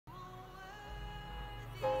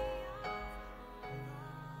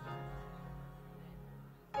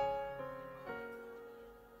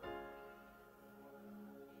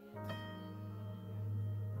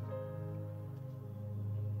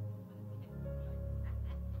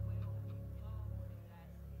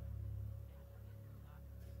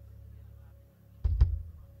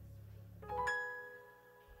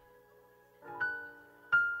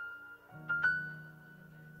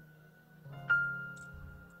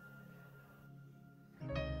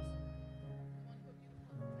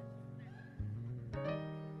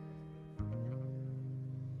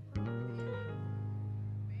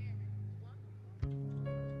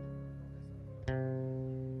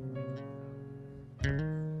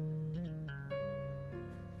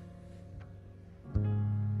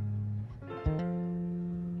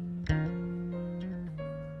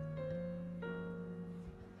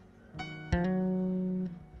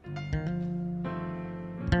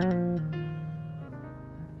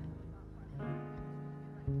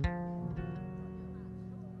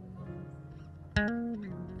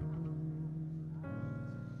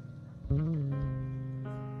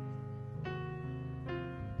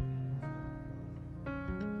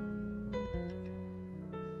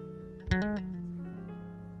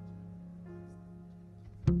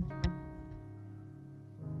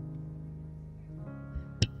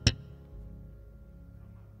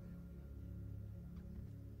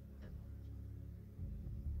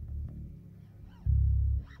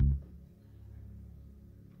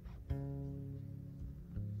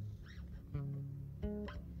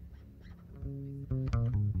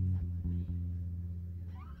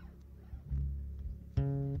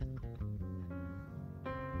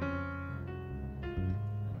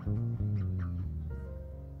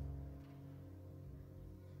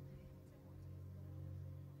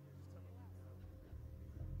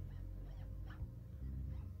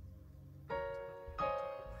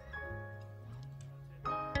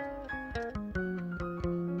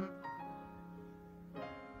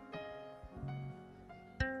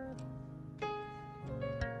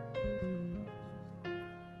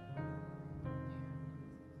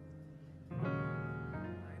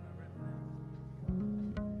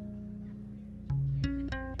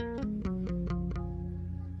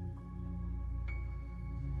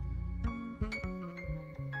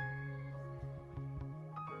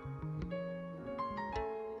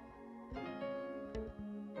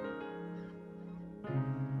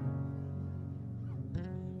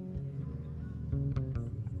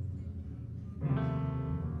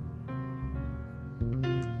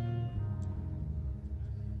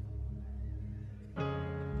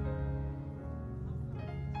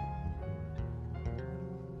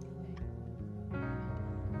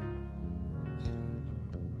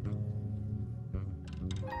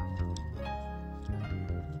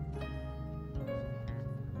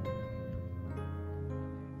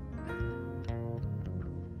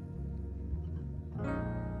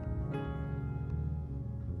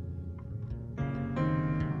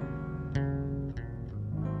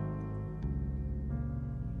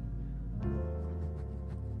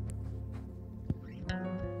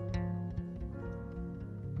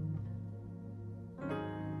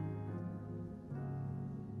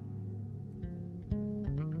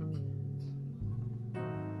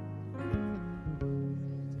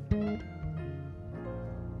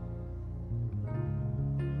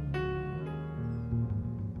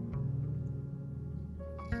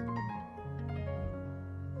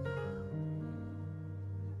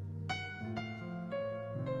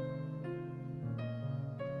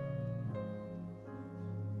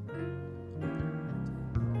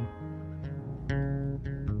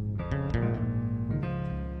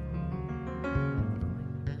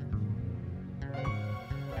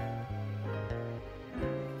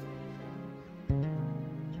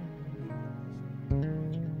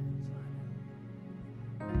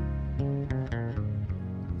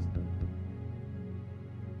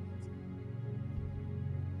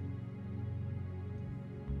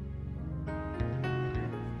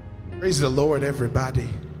Praise the Lord, everybody.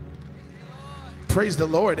 Praise the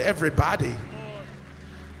Lord, everybody.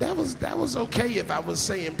 That was okay if I was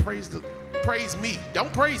saying praise me.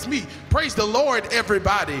 Don't praise me. Praise the Lord,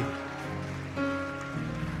 everybody.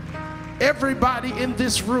 Everybody in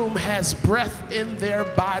this room has breath in their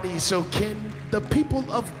body. So can the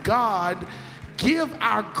people of God give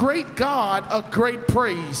our great God a great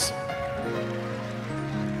praise?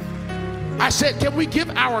 I said, can we give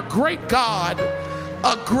our great God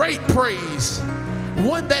a great praise?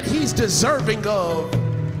 One that he's deserving of,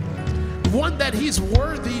 one that he's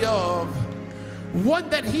worthy of, one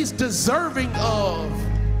that he's deserving of.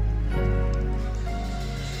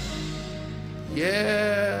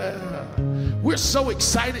 Yeah. We're so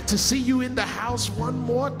excited to see you in the house one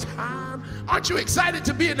more time. Aren't you excited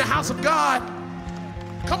to be in the house of God?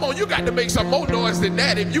 Come on, you got to make some more noise than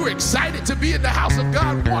that if you're excited to be in the house of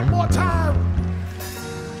God one more time.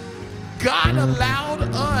 God allowed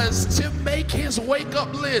us to make his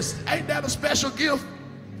wake-up list. Ain't that a special gift?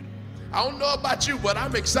 I don't know about you, but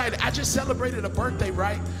I'm excited. I just celebrated a birthday,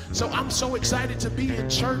 right? So I'm so excited to be in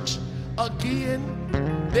church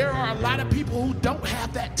again. There are a lot of people who don't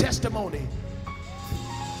have that testimony.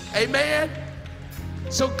 Amen?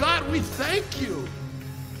 So God, we thank you.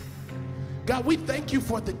 God, we thank you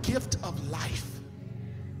for the gift of life.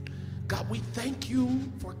 God, we thank you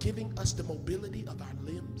for giving us the mobility of our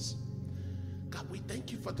limbs. God, we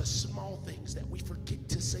thank you for the small things that we forget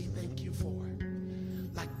to say thank you for,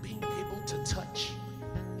 like being able to touch,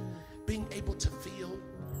 being able to feel,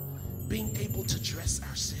 being able to dress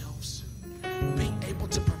ourselves, being able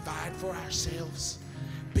to provide for ourselves,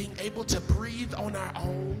 being able to breathe on our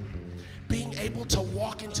own, being able to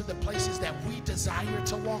walk into the places that we desire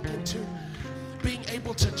to walk into, being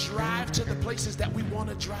able to drive to the places that we want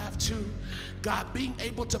to drive to. God, being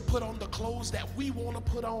able to put on the clothes that we want to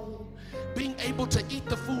put on, being able to eat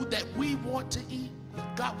the food that we want to eat.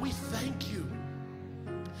 God, we thank you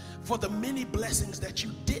for the many blessings that you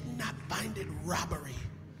did not find it robbery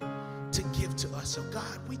to give to us. So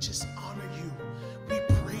God, we just honor you. We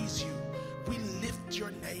praise you. We lift your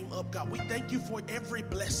name up. God, we thank you for every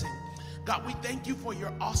blessing. God, we thank you for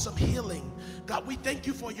your awesome healing. God, we thank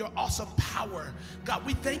you for your awesome power. God,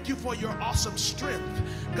 we thank you for your awesome strength.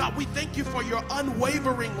 God, we thank you for your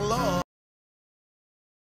unwavering love.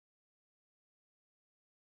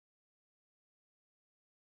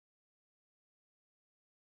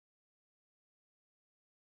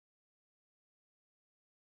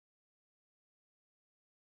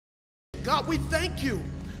 God, we thank you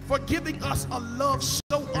for giving us a love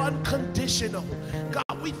so unconditional.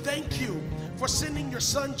 God, we thank you for sending your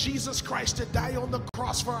son Jesus Christ to die on the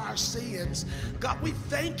cross for our sins. God, we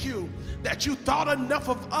thank you that you thought enough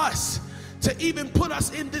of us to even put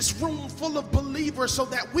us in this room full of believers so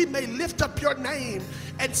that we may lift up your name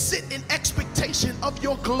and sit in expectation of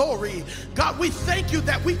your glory. God, we thank you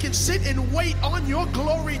that we can sit and wait on your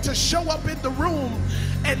glory to show up in the room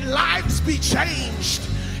and lives be changed,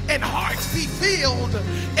 and hearts be filled,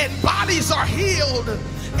 and bodies are healed,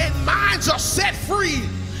 and minds are set free,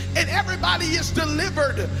 and everybody is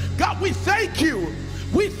delivered. God, we thank you.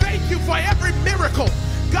 We thank you for every miracle.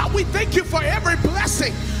 God, we thank you for every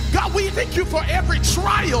blessing. God, we thank you for every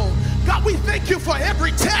trial. God, we thank you for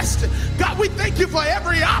every test. God, we thank you for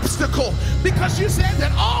every obstacle, because you said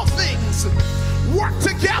that all things work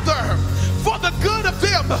together for the good of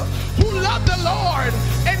them who love the Lord.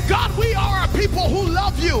 And God, we are a people who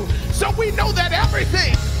love you. So we know that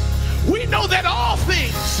everything, we know that all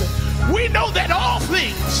things, we know that all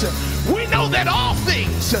things, we know that all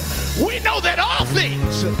things, we know that all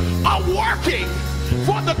things are working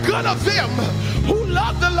for the good of them who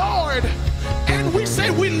love the Lord. And we say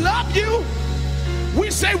we love you, we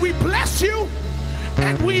say we bless you,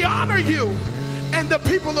 and we honor you. And the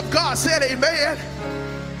people of God said amen.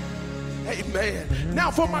 Amen.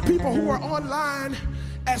 Now for my people who are online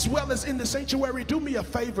as well as in the sanctuary, do me a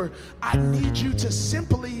favor. I need you to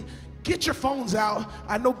simply get your phones out.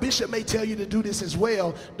 I know Bishop may tell you to do this as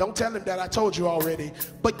well. Don't tell him that I told you already.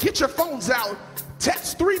 But get your phones out.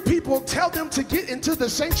 Text 3 people. Tell them to get into the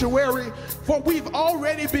sanctuary, for we've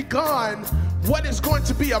already begun what is going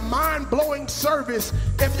to be a mind-blowing service.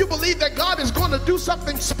 If you believe that God is going to do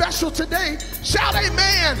something special today, shout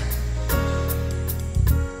amen.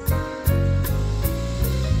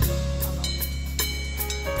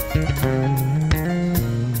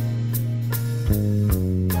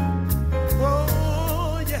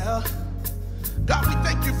 Oh yeah. God, we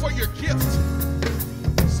thank you for your gift.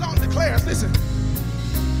 The song declares, listen.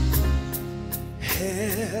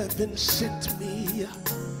 Heaven sent me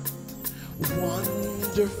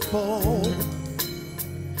wonderful,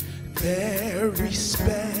 very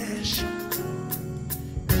special,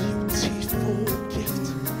 beautiful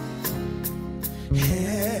gift.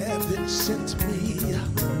 Heaven sent me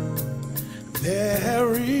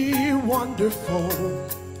very wonderful,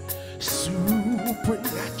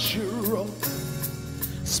 supernatural,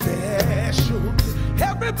 special.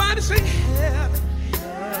 Everybody sing heaven.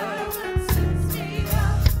 Heaven sent me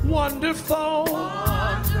wonderful,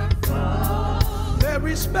 wonderful,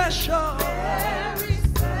 very special, very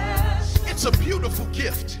special. It's a beautiful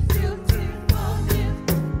gift. Beautiful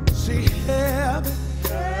gift. See heaven.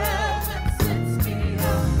 Heaven sent me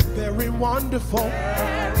very wonderful,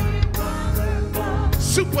 very wonderful,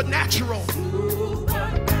 supernatural,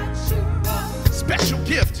 special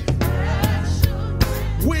gift. Special.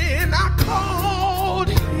 When I called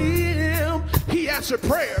him, he answered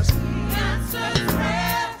prayers. He answered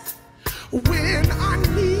prayers. When I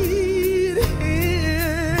need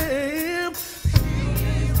him,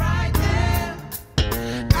 he's right there.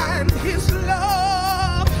 And his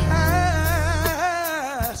love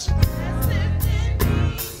has lifted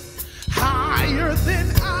me higher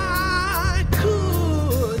than I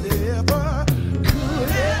could ever.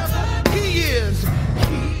 He is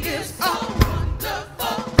a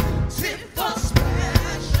wonderful, simple,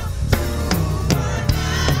 special,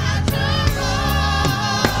 supernatural.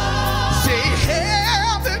 Say, hey.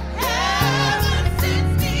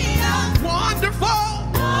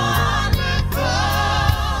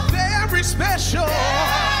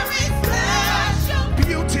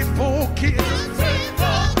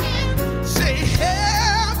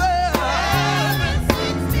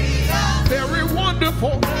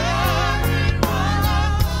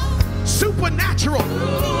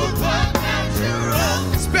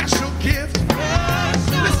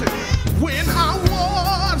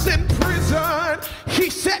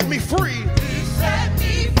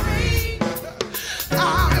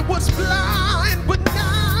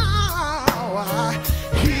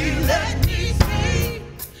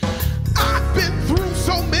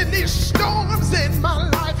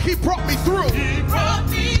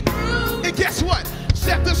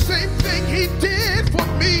 That the same thing he did for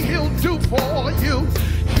me, he'll do for you.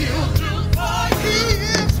 He'll do for you.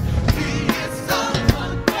 He is so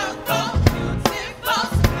wonderful, beautiful,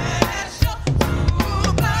 special,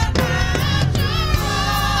 supernatural.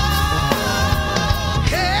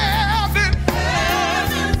 Heaven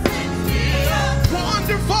sends me up.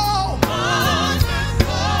 Wonderful,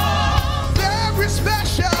 very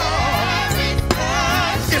special.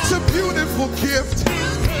 It's a beautiful gift.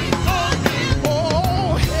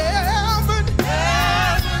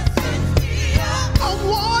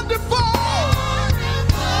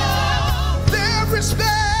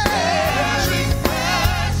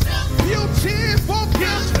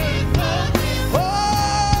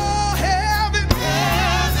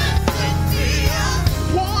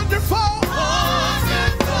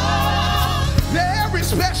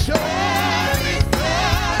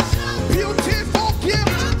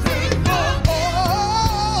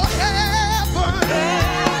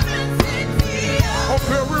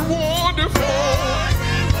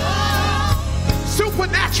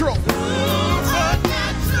 Supernatural.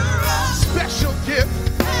 Special gift.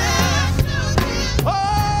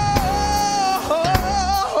 Oh,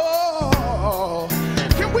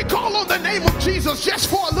 can we call on the name of Jesus just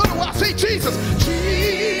for a little while? Say Jesus.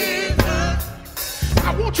 Jesus.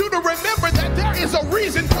 I want you to remember that there is a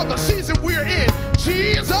reason for the season we're in.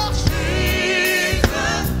 Jesus.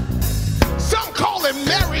 Jesus. Some call him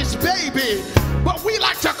Mary's baby, but we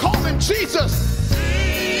like to call him Jesus.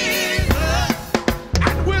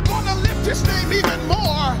 We're gonna lift his name even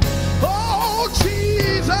more. Oh,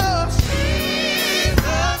 Jesus.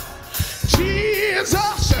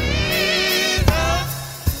 Jesus. Jesus.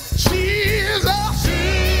 Jesus.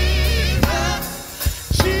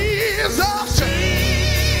 Jesus.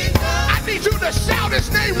 I need you to shout his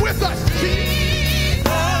name with us.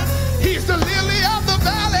 He's the lily of the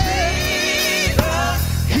valley.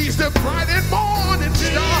 He's the bright and morning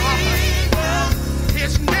star.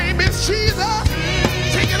 His name is Jesus.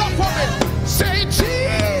 Take it up for me. Say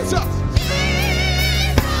Jesus.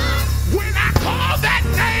 When I call that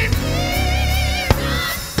name,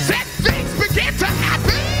 said things begin to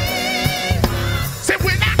happen. Said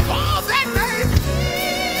when I call that name,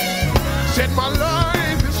 said my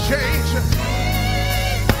life is changing.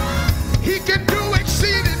 He can do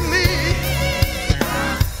exceedingly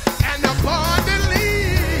and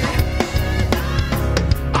abundantly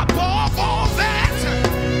above all that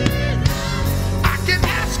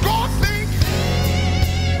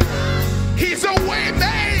he's a way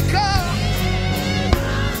maker.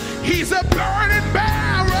 He's a burden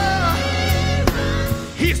bearer.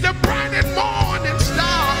 He's the bright and morning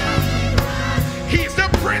star. He's the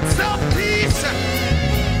Prince of Peace,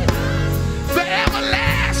 the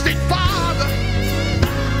everlasting Father.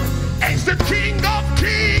 He's the King of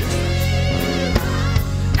Kings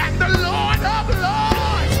and the Lord of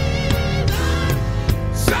Lords.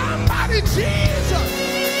 Somebody, Jesus.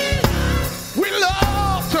 We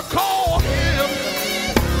love to call him.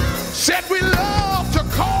 Said we love to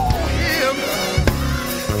call him.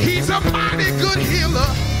 He's a mighty good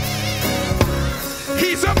healer.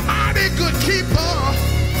 He's a mighty good keeper.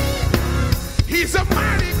 He's a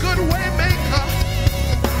mighty good way maker.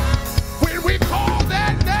 When we call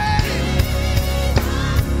that name,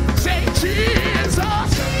 say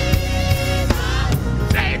Jesus.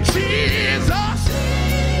 Say Jesus.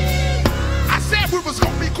 I said we was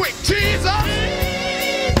gonna be quick. Jesus.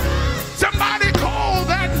 Somebody call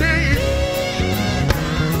that name.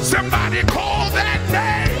 Somebody call that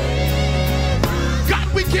name. God,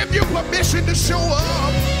 we give you permission to show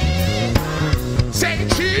up. Say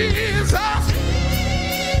Jesus.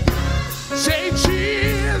 Say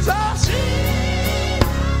Jesus.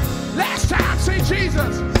 Last time, say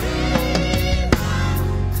Jesus.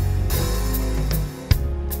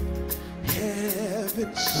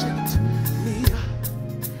 Heaven sent me a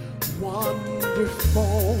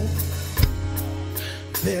wonderful,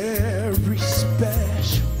 very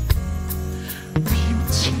special,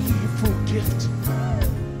 beautiful gift.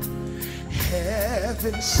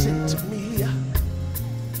 Heaven sent me a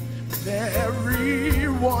very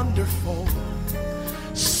wonderful,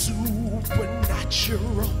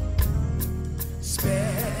 supernatural,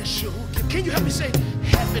 special gift. Can you help me say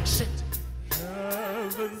heaven sent?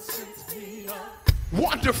 Heaven sent me a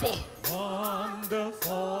wonderful,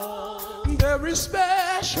 wonderful, very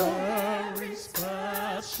special,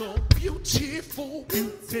 beautiful,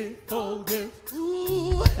 beautiful gift.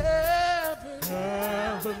 Ooh,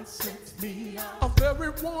 heaven sent me a very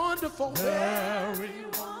wonderful,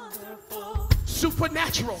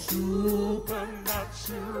 supernatural,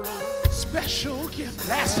 special gift.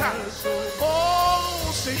 Last time.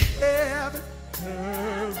 Oh, say heaven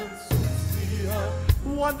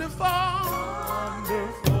Wonderful,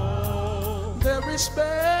 very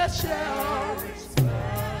special,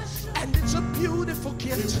 and it's a beautiful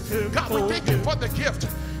gift. God, we thank you for the gift.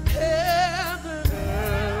 Heaven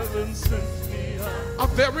sent me a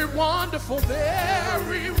very wonderful,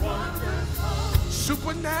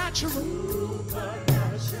 supernatural,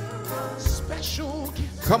 special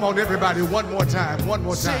gift. Come on, everybody, one more time, one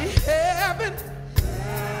more time. Say heaven,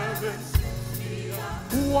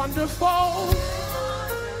 wonderful,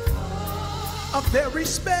 a very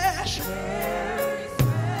special.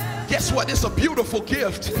 Guess what? It's a beautiful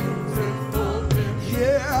gift.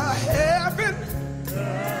 Yeah, heaven,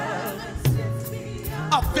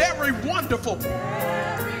 a very wonderful,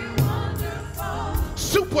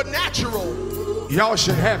 supernatural. Y'all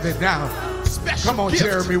should have it now. Special Come on, gift.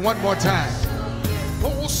 Jeremy, one more time.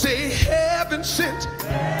 Oh, say heaven sent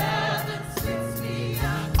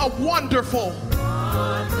a wonderful,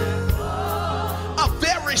 a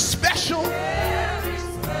very special,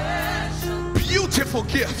 beautiful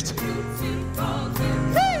gift.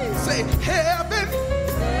 Hey, say heaven,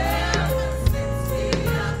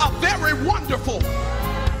 a very wonderful,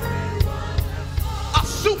 a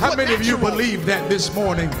supernatural. How many of you believe that this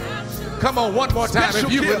morning? Come on, one more time. Special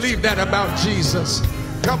If you gift. believe that about Jesus,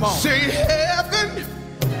 come on. Say heaven,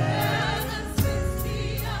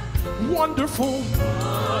 wonderful,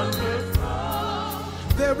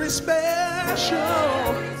 very special,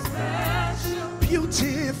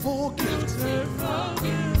 beautiful gift.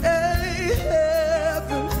 Hey,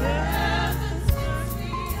 heaven,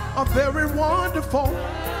 a very wonderful,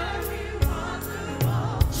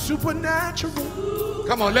 supernatural,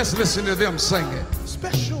 Come on, let's listen to them sing it.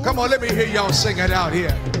 special. Come on, let me hear y'all sing it out here.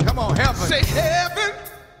 Come on, heaven. Say heaven,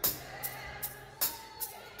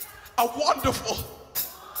 a wonderful,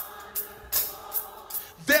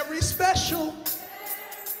 very special,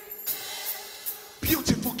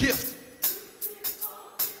 beautiful gift.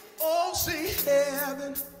 Oh, say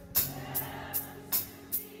heaven,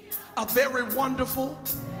 a very wonderful,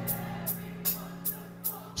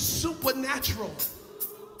 supernatural,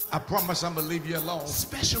 I promise I'm going to leave you alone.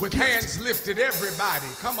 special With gift. hands lifted, everybody.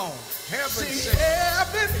 Come on. Heaven Say sing.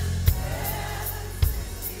 heaven,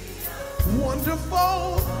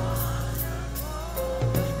 wonderful,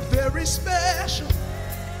 very special,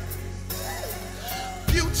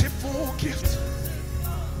 beautiful gift.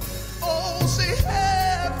 Oh, say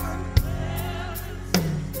heaven,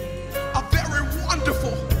 a very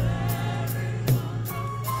wonderful,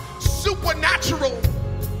 supernatural,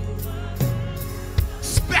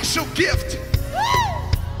 special gift.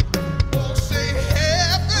 Oh, say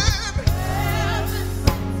heaven,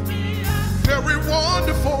 very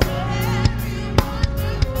wonderful,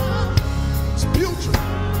 it's beautiful,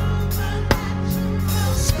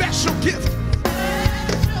 special gift.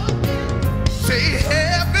 Say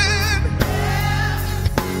heaven,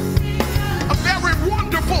 a very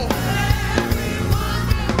wonderful,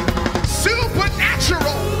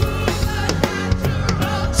 supernatural,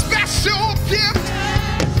 special gift.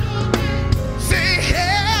 Say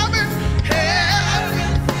heaven,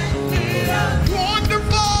 heaven,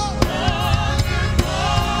 wonderful,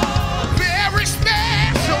 very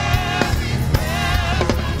special,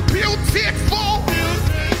 beautiful.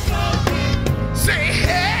 Say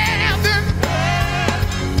heaven,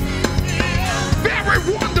 very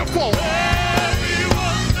wonderful,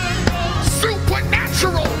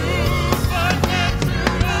 supernatural,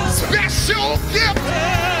 special gift.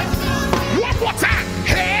 One more time.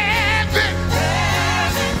 Heaven,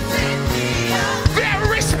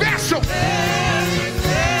 very special,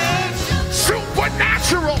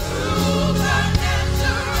 supernatural,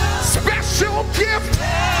 special gift.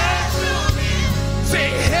 Say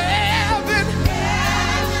heaven,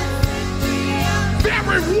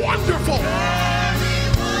 very wonderful,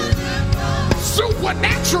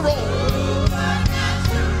 supernatural,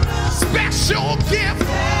 special gift.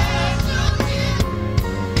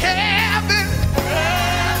 Heaven,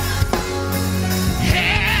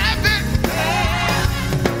 heaven,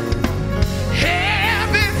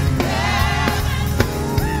 heaven,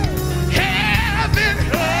 heaven.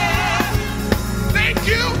 Thank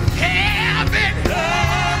you, heaven.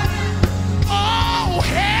 Oh,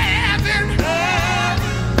 heaven.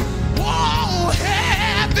 Whoa,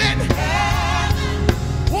 heaven.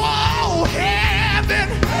 Whoa, heaven.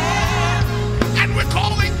 And we're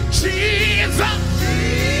calling Jesus.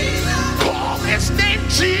 Call his name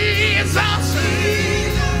Jesus.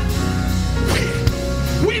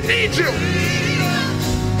 We need you.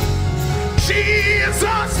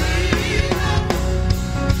 Jesus.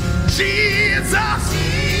 Jesus.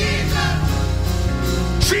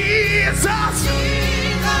 Jesus.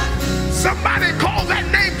 Somebody call that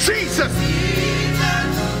name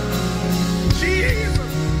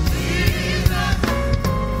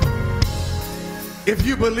If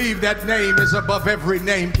you believe that name is above every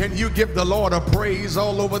name, can you give the Lord a praise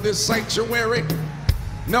all over this sanctuary?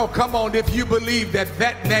 No, come on. If you believe that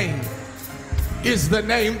that name is the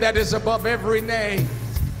name that is above every name,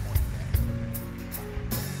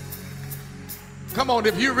 come on.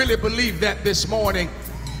 If you really believe that this morning,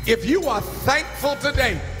 if you are thankful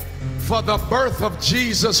today for the birth of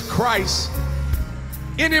Jesus Christ,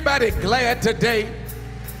 anybody glad today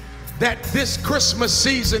that this Christmas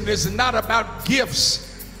season is not about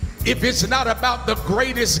gifts? If it's not about the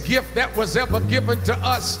greatest gift that was ever given to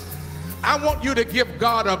us, I want you to give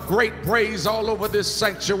God a great praise all over this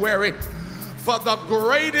sanctuary for the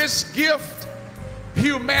greatest gift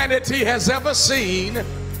humanity has ever seen,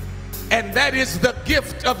 and that is the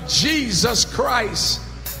gift of Jesus Christ.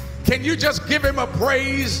 Can you just give him a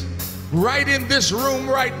praise right in this room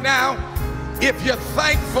right now? If you're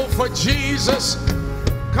thankful for Jesus,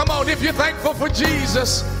 come on. If you're thankful for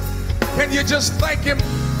Jesus, can you just thank him?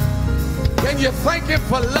 Can you thank him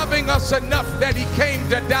for loving us enough that he came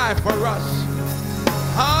to die for us?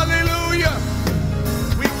 Hallelujah.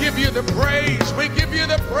 We give you the praise. We give you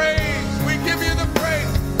the praise. We give you the praise.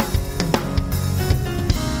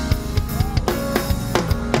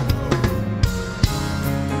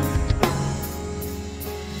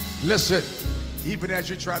 Listen, even as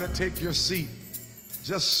you try to take your seat,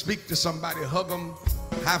 just speak to somebody, hug them,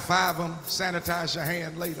 high five them, sanitize your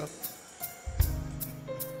hand later.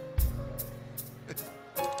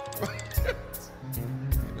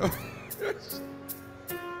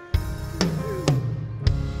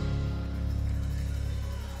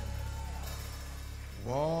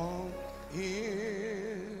 Walk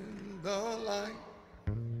in the light,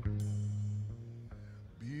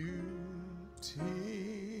 beautiful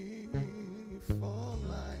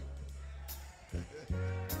light.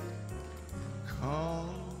 Come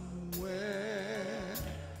where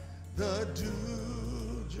the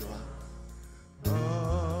dewdrop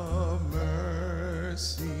of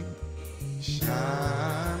mercy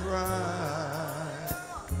shine bright,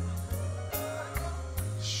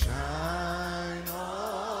 shine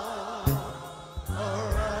all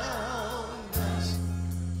around us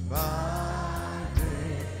by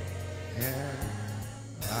day and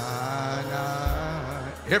by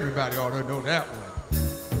night. Everybody ought to know that one.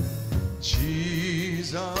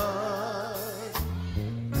 Jesus,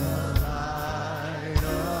 the light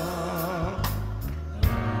of...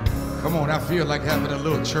 Come on, I feel like having a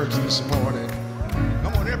little church this morning.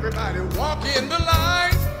 Come on, everybody, walk in the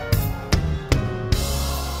light.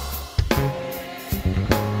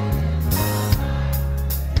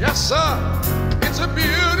 Yes, sir. It's a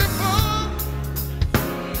beautiful...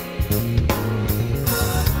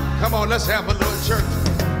 Come on, let's have a little church.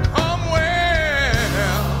 Come where...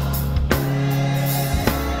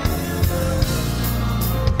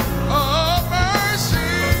 Oh, mercy,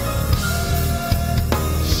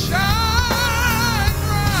 shine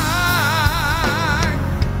bright,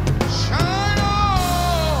 shine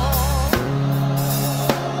all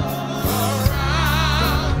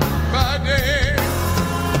around by day.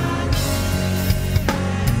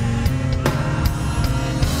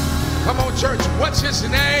 Come on, church, what's his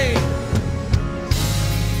name?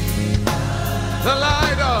 The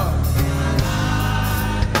light of...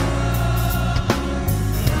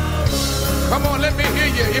 Come on, let me hear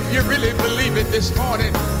you if you really believe it this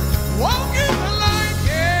morning. Walk in the light,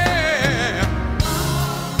 yeah.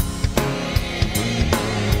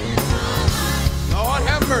 Lord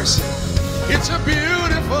have mercy. It's a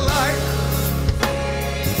beautiful light.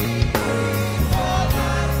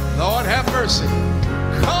 Lord have mercy.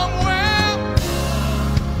 Come where?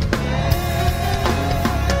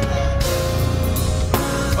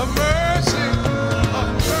 A mercy,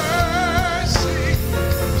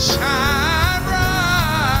 shine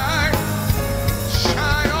bright,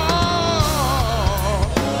 shine on.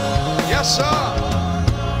 Yes, sir.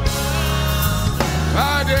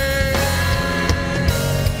 By day.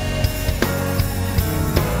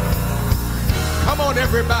 Come on,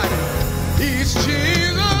 everybody. He's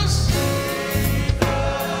Jesus.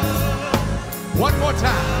 One more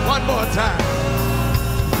time, one more time.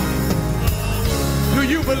 Do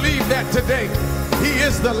you believe that today? He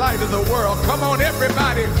is the light of the world. Come on,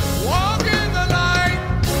 everybody, walk in the light.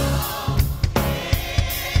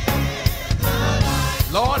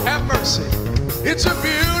 Lord have mercy. It's a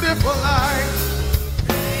beautiful light.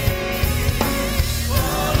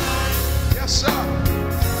 Yes, sir.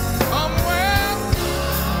 Come where?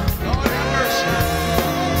 Lord have mercy.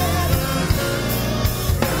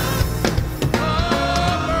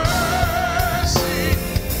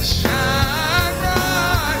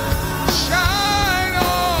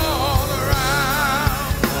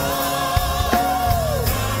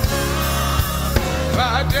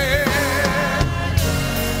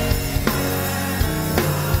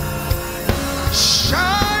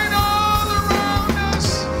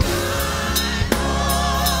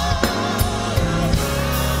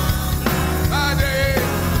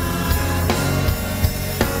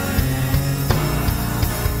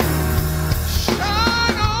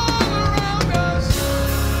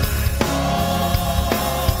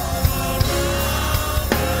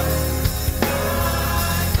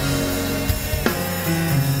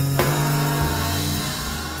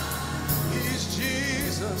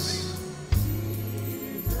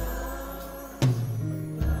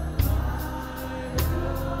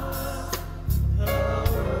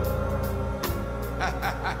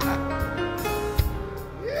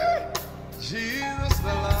 the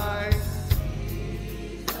light.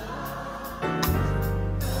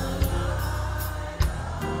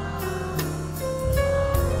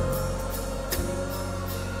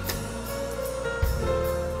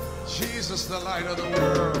 Jesus, the light of the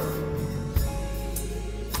world.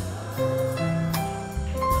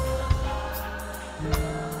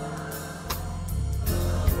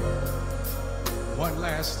 One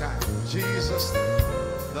last time. Jesus,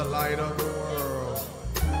 the light of the world.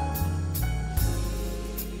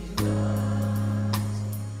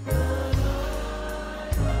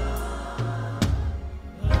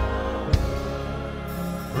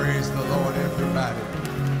 Praise the Lord, everybody.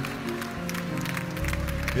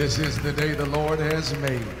 This is the day the Lord has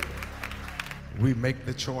made. We make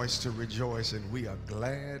the choice to rejoice, and we are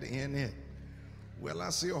glad in it. Well, I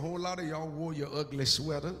see a whole lot of y'all wore your ugly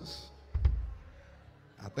sweaters.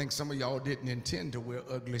 I think some of y'all didn't intend to wear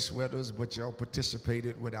ugly sweaters, but y'all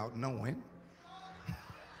participated without knowing.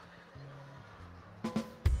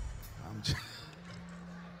 I'm just...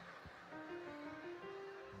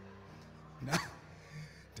 Now,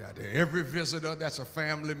 to every visitor that's a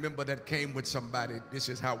family member that came with somebody, this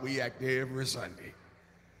is how we act every Sunday.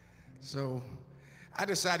 So I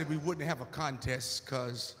decided we wouldn't have a contest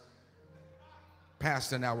because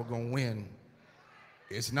Pastor and I were going to win.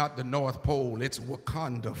 It's not the North Pole, it's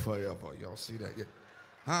Wakanda forever. Y'all see that?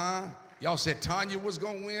 Huh? Y'all said Tanya was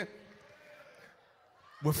going to win?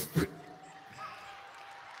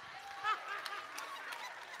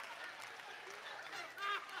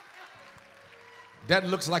 That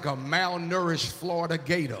looks like a malnourished Florida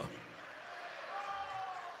gator.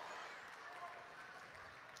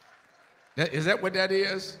 Is that what that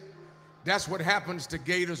is? That's what happens to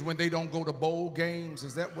gators when they don't go to bowl games?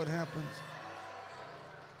 Is that what happens?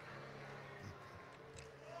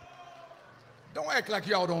 Don't act like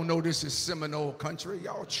y'all don't know this is Seminole country.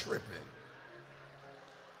 Y'all tripping.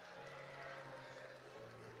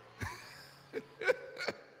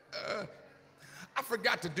 I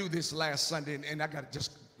forgot to do this last Sunday, and I got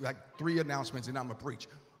just like 3 announcements, and I'm gonna preach.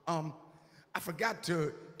 I forgot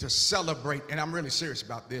to celebrate, and I'm really serious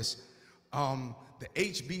about this, the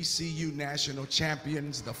HBCU national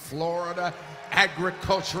champions, the Florida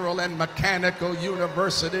Agricultural and Mechanical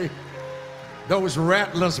University. Those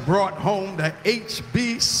Rattlers brought home the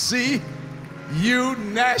HBCU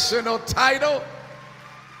national title.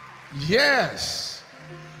 Yes,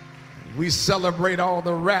 we celebrate all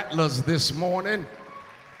the Rattlers this morning.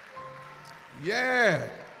 Yeah.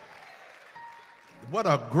 What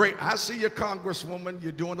a great, I see you, Congresswoman.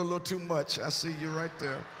 You're doing a little too much. I see you right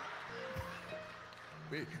there.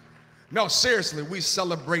 No, seriously, we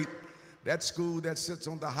celebrate that school that sits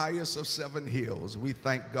on the highest of 7 hills. We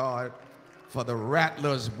thank God for the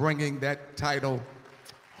Rattlers bringing that title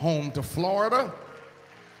home to Florida.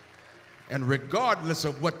 And regardless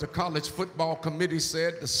of what the college football committee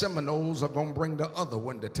said, the Seminoles are going to bring the other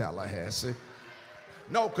one to Tallahassee.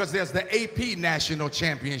 No, because there's the AP National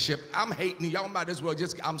Championship. I'm hating. Y'all might as well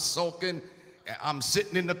just, I'm sulking. I'm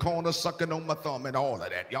sitting in the corner sucking on my thumb and all of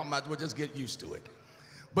that. Y'all might as well just get used to it.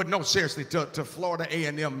 But no, seriously, to Florida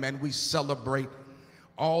A&M, man, we celebrate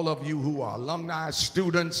all of you who are alumni,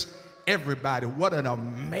 students, everybody. What an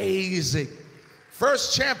amazing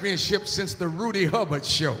first championship since the Rudy Hubbard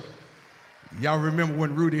show. Y'all remember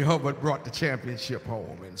when Rudy Hubbard brought the championship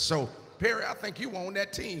home. And so, Perry, I think you were on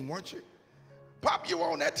that team, weren't you? Pop, you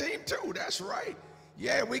were on that team too, that's right.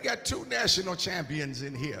 Yeah, we got 2 national champions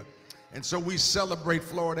in here. And so we celebrate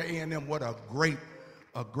Florida A&M. What a great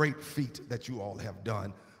feat that you all have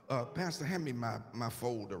done. Pastor, hand me my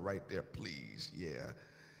folder right there, please. Yeah.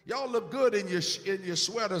 Y'all look good in your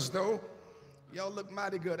sweaters, though. Y'all look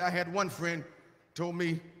mighty good. I had one friend told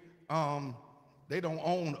me they don't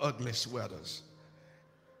own ugly sweaters.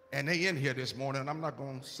 And they in here this morning. I'm not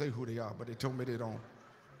going to say who they are, but they told me they don't.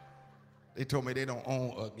 They told me they don't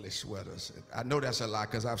own ugly sweaters. I know that's a lie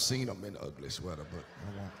because I've seen them in ugly sweater, but I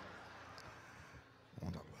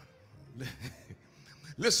won't.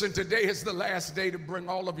 Listen, today is the last day to bring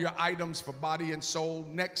all of your items for Body and Soul.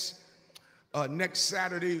 Next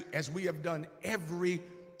Saturday, as we have done every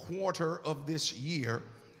quarter of this year,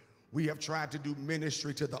 we have tried to do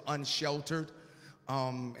ministry to the unsheltered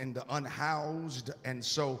and the unhoused. And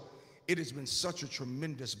so it has been such a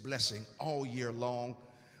tremendous blessing all year long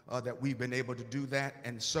that we've been able to do that.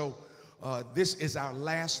 And so this is our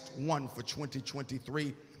last one for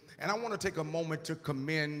 2023. And I want to take a moment to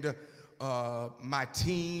commend my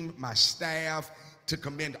team, my staff, to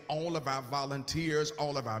commend all of our volunteers,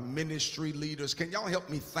 all of our ministry leaders. Can y'all help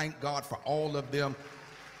me thank God for all of them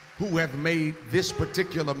who have made this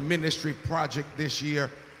particular ministry project this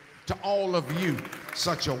year to all of you,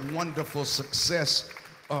 such a wonderful success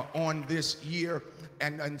on this year.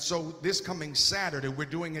 And so this coming Saturday, we're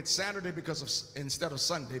doing it Saturday instead of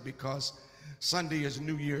Sunday, because Sunday is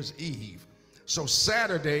New Year's Eve. So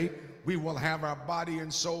Saturday, we will have our body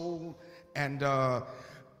and soul, and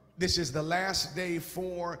this is the last day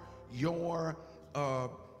for your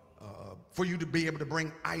for you to be able to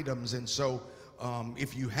bring items. And so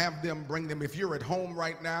if you have them, bring them. If you're at home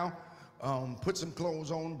right now, put some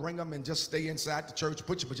clothes on, bring them, and just stay inside the church.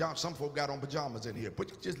 Put your pajamas. Some folk got on pajamas in here.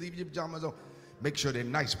 Just leave your pajamas on. Make sure they're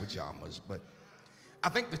nice pajamas. But I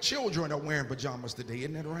think the children are wearing pajamas today.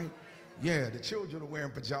 Isn't that right? Yeah, the children are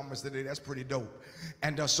wearing pajamas today. That's pretty dope.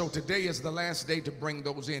 And so today is the last day to bring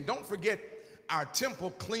those in. Don't forget, our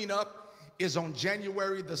temple cleanup is on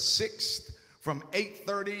January the 6th from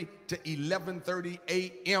 8:30 to 11:30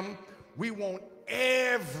 a.m. We want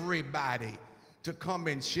everybody to come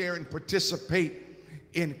and share and participate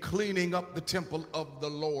in cleaning up the temple of the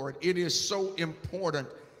Lord. It is so important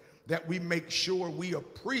that we make sure we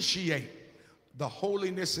appreciate the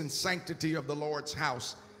holiness and sanctity of the Lord's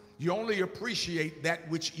house. You only appreciate that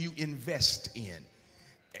which you invest in.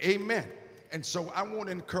 Amen. And so I want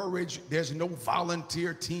to encourage, there's no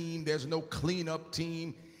volunteer team, there's no cleanup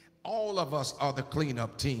team. All of us are the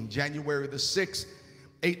cleanup team. January the 6th,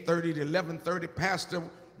 8:30 to 11:30. Pastor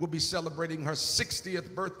will be celebrating her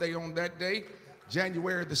 60th birthday on that day,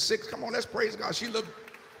 January the 6th. Come on, let's praise God. She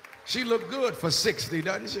looked good for 60,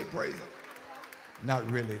 doesn't she? Praise her. Not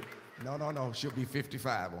really. No. She'll be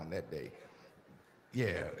 55 on that day.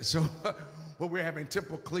 Yeah. So, well, we're having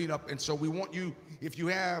temple cleanup, and so we want you, if you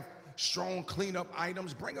have strong cleanup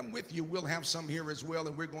items, bring them with you. We'll have some here as well,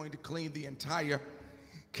 and we're going to clean the entire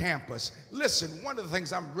campus. Listen, one of the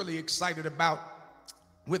things I'm really excited about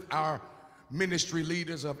with our ministry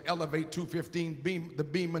leaders of Elevate 215, the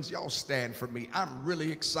Beamans, y'all stand for me. I'm really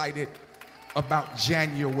excited about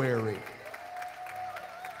January.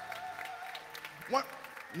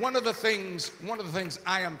 One of the things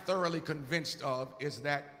I am thoroughly convinced of is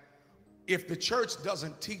that if the church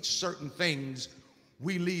doesn't teach certain things,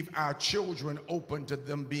 we leave our children open to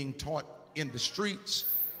them being taught in the streets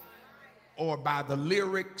or by the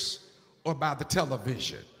lyrics or by the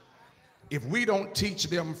television. If we don't teach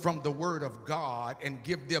them from the Word of God and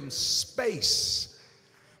give them space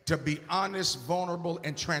to be honest, vulnerable,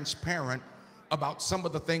 and transparent about some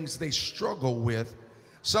of the things they struggle with,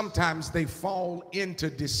 sometimes they fall into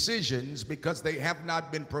decisions because they have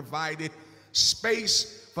not been provided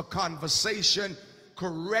space for conversation,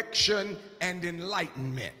 correction, and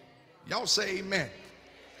enlightenment. Y'all say amen.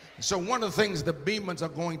 So one of the things the Beamans are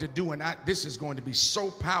going to do, and this is going to be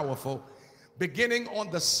so powerful, beginning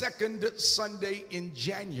on the second Sunday in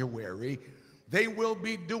January, they will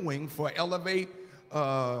be doing for Elevate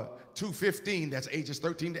 215, that's ages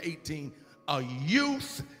 13 to 18, a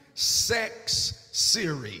youth sex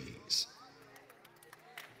series.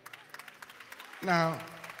 Now,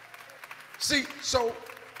 see, so,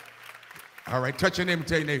 all right, touch your neighbor,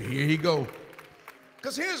 tell your neighbor, here he go.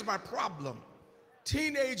 Because here's my problem.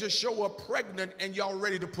 Teenagers show up pregnant and y'all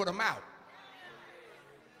ready to put them out.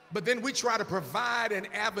 But then we try to provide an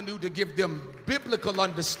avenue to give them biblical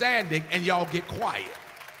understanding and y'all get quiet.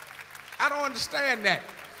 I don't understand that.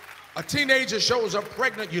 A teenager shows up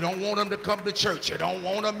pregnant, you don't want them to come to church. You don't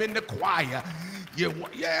want them in the choir.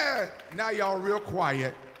 Yeah, now y'all real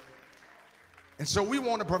quiet. And so we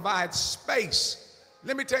want to provide space.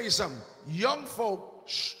 Let me tell you something. Young folk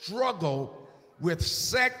struggle with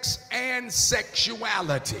sex and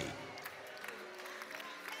sexuality.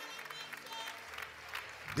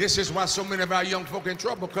 This is why so many of our young folk are in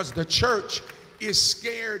trouble, because the church is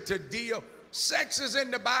scared to deal. Sex is in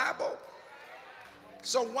the Bible.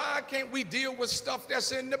 So why can't we deal with stuff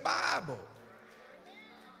that's in the Bible?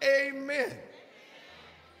 Amen.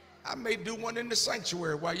 I may do one in the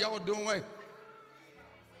sanctuary while y'all doing it.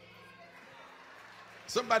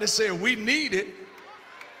 Somebody said we need it.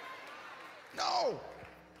 No,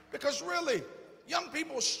 because really, young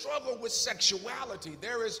people struggle with sexuality.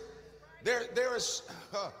 There is,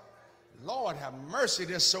 Lord have mercy,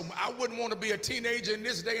 there's so much. I wouldn't want to be a teenager in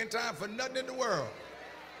this day and time for nothing in the world.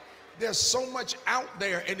 There's so much out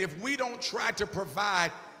there, and if we don't try to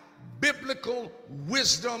provide biblical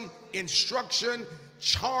wisdom, instruction,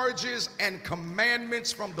 charges, and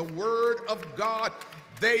commandments from the Word of God,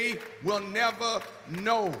 they will never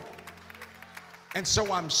know. And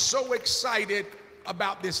so I'm so excited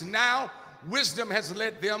about this. Now, wisdom has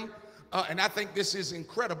led them, and I think this is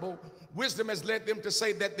incredible, wisdom has led them to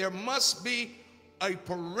say that there must be a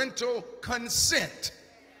parental consent.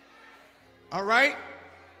 All right?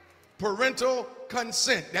 Parental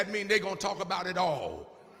consent. That means they're going to talk about it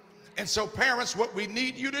all. And so parents, what we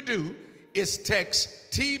need you to do is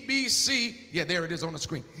text TBC. Yeah, there it is on the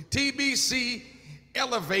screen. TBC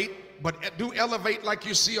Elevate, but do Elevate like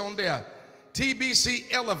you see on there. TBC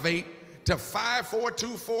Elevate to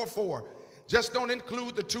 54244. Just don't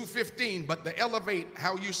include the 215, but the Elevate,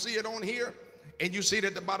 how you see it on here, and you see it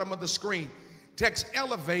at the bottom of the screen. Text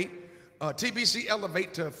Elevate, TBC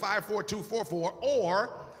Elevate to 54244,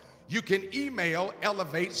 or you can email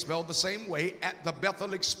Elevate, spelled the same way, at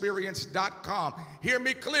thebethelexperience.com. Hear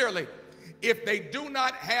me clearly. If they do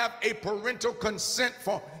not have a parental consent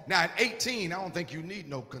form, now at 18, I don't think you need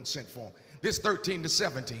no consent form. This 13 to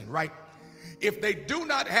 17, right? If they do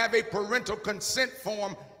not have a parental consent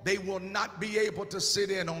form, they will not be able to sit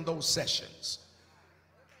in on those sessions.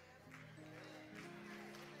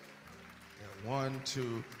 1,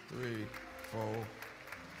 2, 3, 4,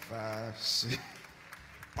 5, 6.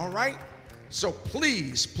 All right? So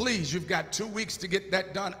please, you've got 2 weeks to get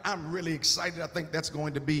that done. I'm really excited. I think that's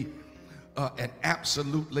going to be an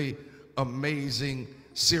absolutely amazing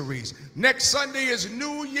series. Next Sunday is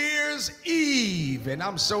New Year's Eve, and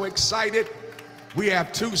I'm so excited. We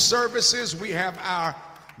have 2 services. We have our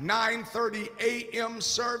 9:30 a.m.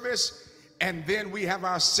 service, and then we have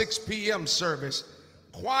our 6 p.m. service.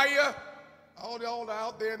 Choir, all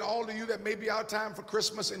out there, and all of you that may be out time for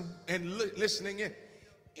Christmas and listening in,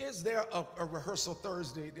 is there a rehearsal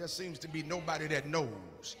Thursday? There seems to be nobody that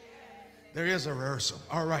knows. There is a rehearsal.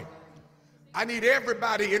 All right. I need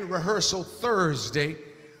everybody in rehearsal Thursday,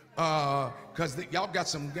 because y'all got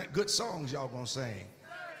some good songs y'all gonna sing.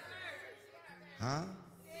 Huh?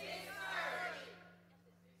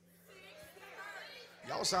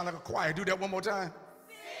 Y'all sound like a choir. Do that one more time.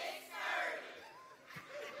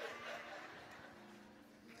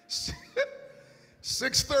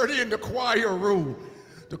 6:30 in the choir room.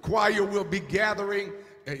 The choir will be gathering.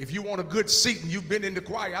 If you want a good seat and you've been in the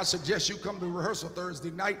choir, I suggest you come to rehearsal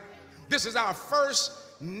Thursday night. This is our first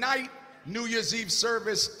night New Year's Eve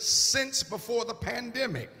service since before the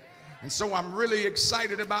pandemic. And so I'm really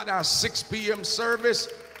excited about our 6 p.m. service.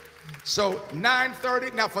 So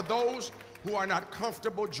 9:30. Now for those who are not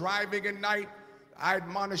comfortable driving at night, I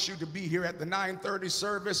admonish you to be here at the 9:30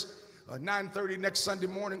 service. 9:30 next Sunday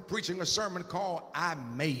morning, preaching a sermon called I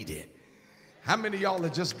Made It. How many of y'all are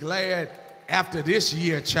just glad after this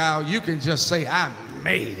year, child, you can just say, I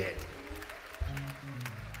made it.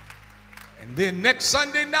 And then next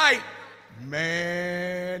Sunday night,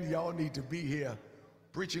 man, y'all need to be here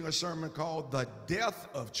preaching a sermon called The Death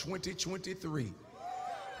of 2023.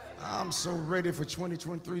 I'm so ready for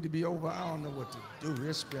 2023 to be over. I don't know what to do.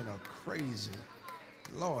 It's been a crazy,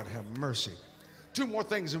 Lord have mercy. 2 more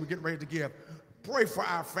things that we're getting ready to give. Pray for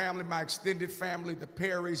our family, my extended family, the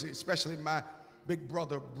Perrys, especially my big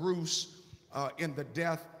brother Bruce, in the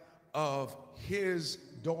death of his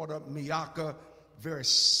daughter Miyaka. Very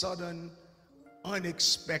sudden,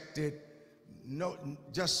 unexpected,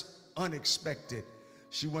 just unexpected.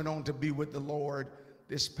 She went on to be with the Lord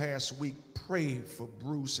this past week. Pray for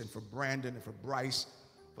Bruce and for Brandon and for Bryce,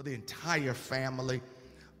 for the entire family.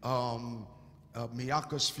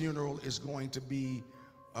 Miyaka's funeral is going to be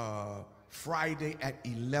Friday at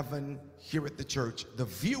 11 here at the church. The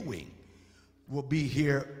viewing will be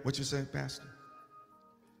here. What you say, Pastor?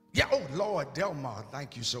 Yeah, oh Lord, Delmar,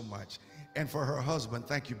 thank you so much. And for her husband,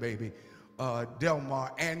 thank you, baby.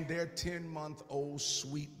 Delmar and their 10-month-old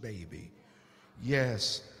sweet baby.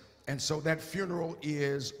 Yes. And so that funeral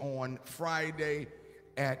is on Friday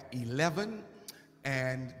at 11.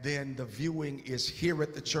 And then the viewing is here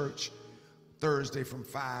at the church Thursday from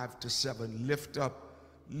 5 to 7. Lift up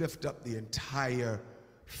the entire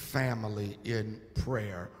family in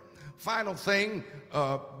prayer. Final thing,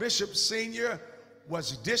 Bishop Sr.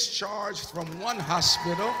 was discharged from one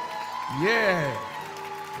hospital. Yeah.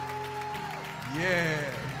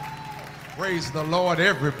 Praise the Lord,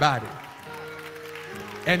 everybody.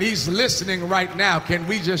 And he's listening right now. Can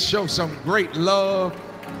we just show some great love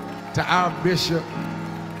to our bishop?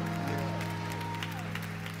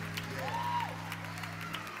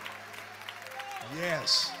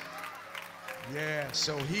 Yes. Yeah,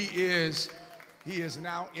 so he is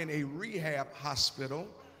now in a rehab hospital.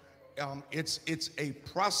 It's a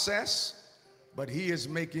process, but he is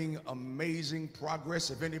making amazing progress.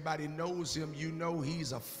 If anybody knows him, you know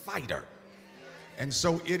he's a fighter. And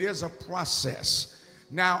so it is a process.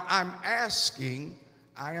 Now I am asking,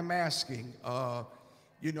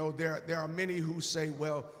 you know, there are many who say,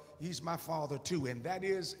 well, he's my father too. And that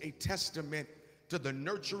is a testament to the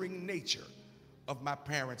nurturing nature of my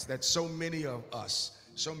parents, that so many of us,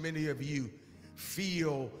 so many of you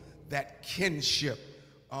feel that kinship,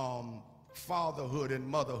 fatherhood and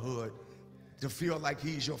motherhood. to feel like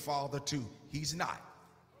he's your father too. He's not.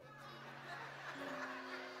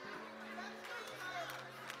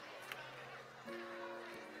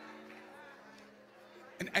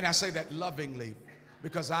 And I say that lovingly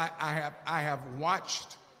because I have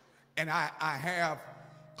watched and I have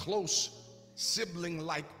close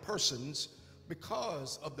sibling-like persons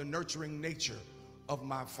because of the nurturing nature of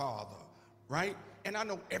my father, right? And I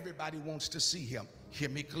know everybody wants to see him. Hear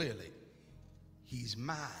me clearly. He's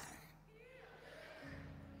mine.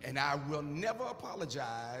 And I will never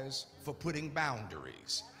apologize for putting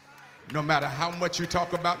boundaries. No matter how much you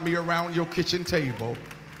talk about me around your kitchen table,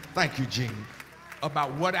 thank you, Gene,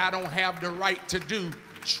 about what I don't have the right to do,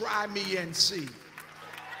 try me and see.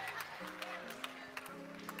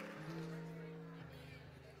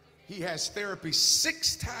 He has therapy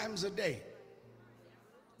 6 times a day.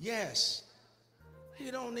 Yes.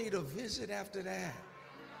 He don't need a visit after that.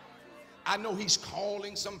 I know he's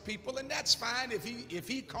calling some people, and that's fine. If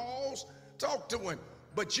he calls, talk to him.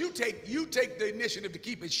 But you take the initiative to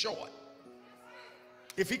keep it short.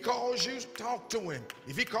 If he calls you, talk to him.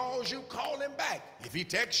 If he calls you, call him back. If he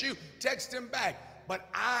texts you, text him back. But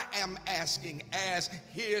I am asking as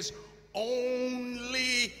his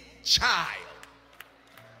only child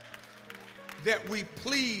that we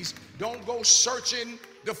please don't go searching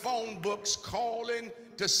the phone books, calling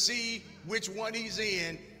to see which one he's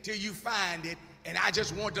in till you find it. And I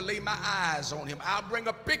just want to lay my eyes on him. I'll bring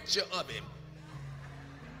a picture of him.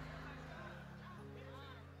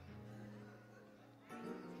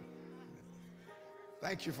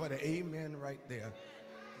 Thank you for the amen right there.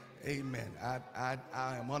 Amen. I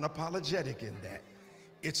am unapologetic in that.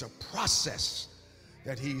 It's a process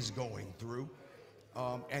that he's going through.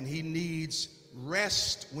 And he needs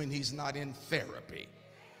rest when he's not in therapy.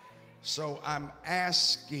 So I am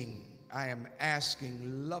asking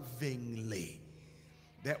lovingly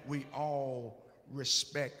that we all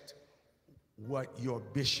respect what your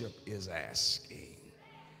bishop is asking.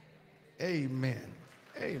 Amen.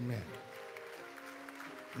 Amen.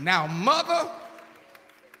 Now, mother,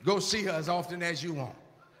 go see her as often as you want.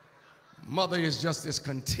 Mother is just as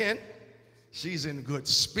content. She's in good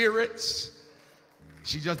spirits.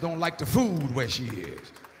 She just don't like the food where she is.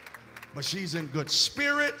 But she's in good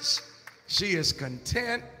spirits. She is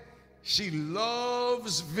content. She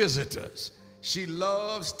loves visitors. She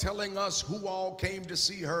loves telling us who all came to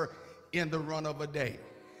see her in the run of a day.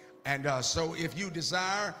 And so if you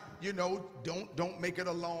desire, you know, don't make it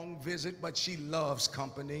a long visit, but she loves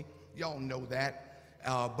company. Y'all know that.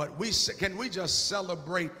 But can we just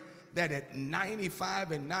celebrate that at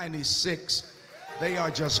 95 and 96, they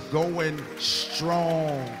are just going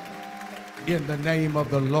strong in the name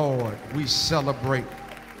of the Lord. We celebrate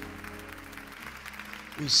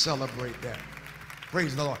that.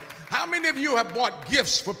 Praise the Lord. How many of you have bought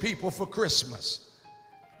gifts for people for Christmas?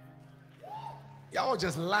 Y'all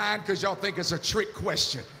just lying because y'all think it's a trick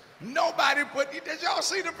question. Nobody did y'all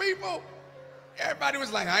see the people? Everybody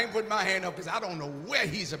was like, I ain't putting my hand up because I don't know where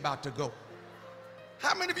he's about to go.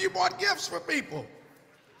 How many of you bought gifts for people?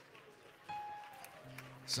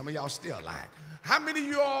 Some of y'all still lying. How many of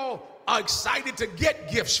you all are excited to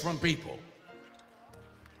get gifts from people?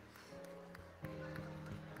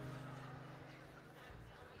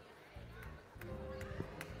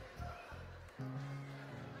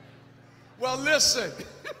 Well, listen.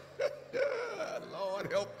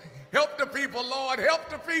 Lord, help the people, Lord, help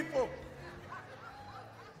the people.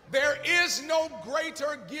 There is no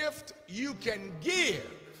greater gift you can give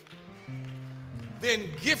than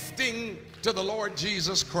gifting to the Lord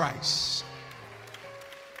Jesus Christ.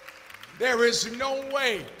 There is no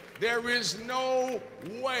way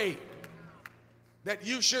that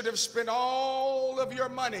you should have spent all of your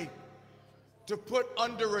money to put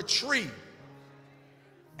under a tree,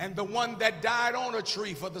 and the one that died on a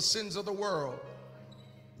tree for the sins of the world,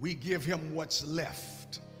 we give him what's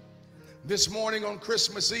left. This morning on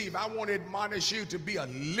Christmas Eve, I want to admonish you to be a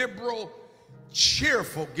liberal,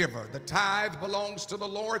 cheerful giver. The tithe belongs to the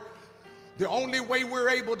Lord. The only way we're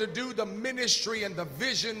able to do the ministry and the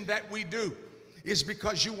vision that we do is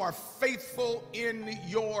because you are faithful in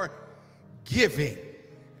your giving.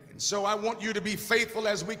 And so I want you to be faithful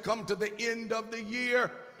as we come to the end of the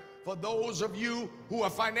year. For those of you who are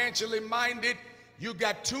financially minded, you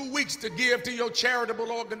got 2 weeks to give to your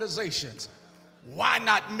charitable organizations. Why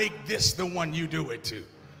not make this the one you do it to?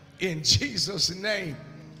 In Jesus' name.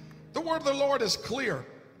 The word of the Lord is clear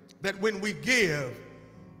that when we give,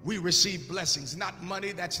 we receive blessings. Not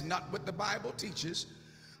money. That's not what the Bible teaches.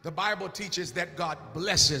 The Bible teaches that God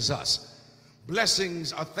blesses us.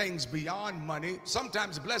 Blessings are things beyond money.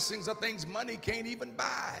 Sometimes blessings are things money can't even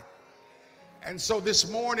buy. And so this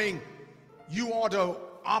morning, you ought to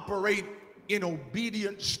operate in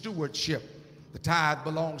obedient stewardship. The tithe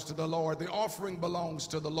belongs to the Lord. The offering belongs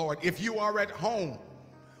to the Lord. If you are at home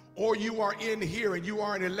or you are in here and you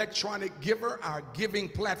are an electronic giver, our giving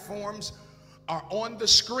platforms are on the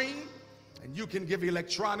screen, and you can give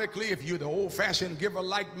electronically. If you're the old-fashioned giver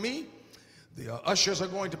like me, the ushers are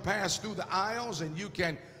going to pass through the aisles, and you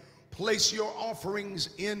can place your offerings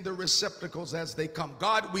in the receptacles as they come.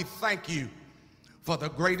 God, we thank you for the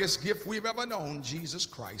greatest gift we've ever known, Jesus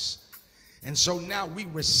Christ. And so now we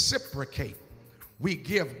reciprocate. We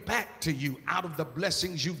give back to you out of the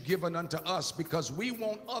blessings you've given unto us, because we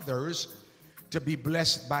want others to be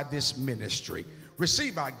blessed by this ministry.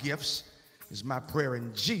 Receive our gifts is my prayer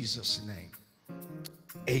in Jesus' name.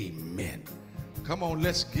 Amen. Come on,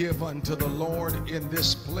 let's give unto the Lord in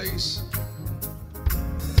this place.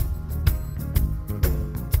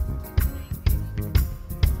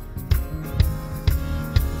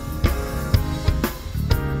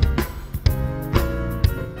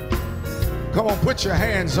 Come on, put your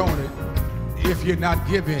hands on it if you're not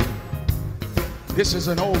giving. This is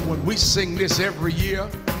an old one. We sing this every year.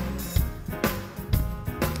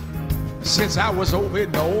 Since I was over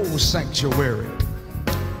in the old sanctuary,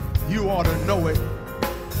 you ought to know it.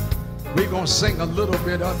 We're going to sing a little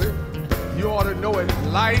bit of it. You ought to know it.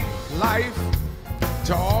 Life, life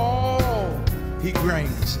to all he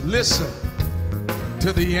brings. Listen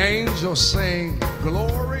to the angels sing,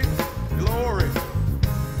 glory, glory,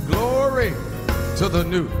 glory to the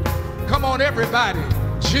new. Come on, everybody.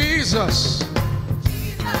 Jesus.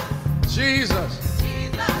 Jesus. Jesus.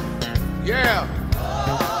 Yeah.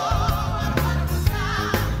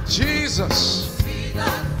 Jesus.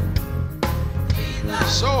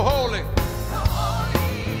 So holy.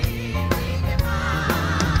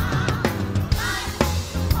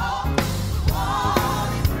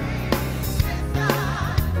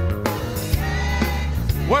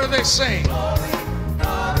 What are they saying?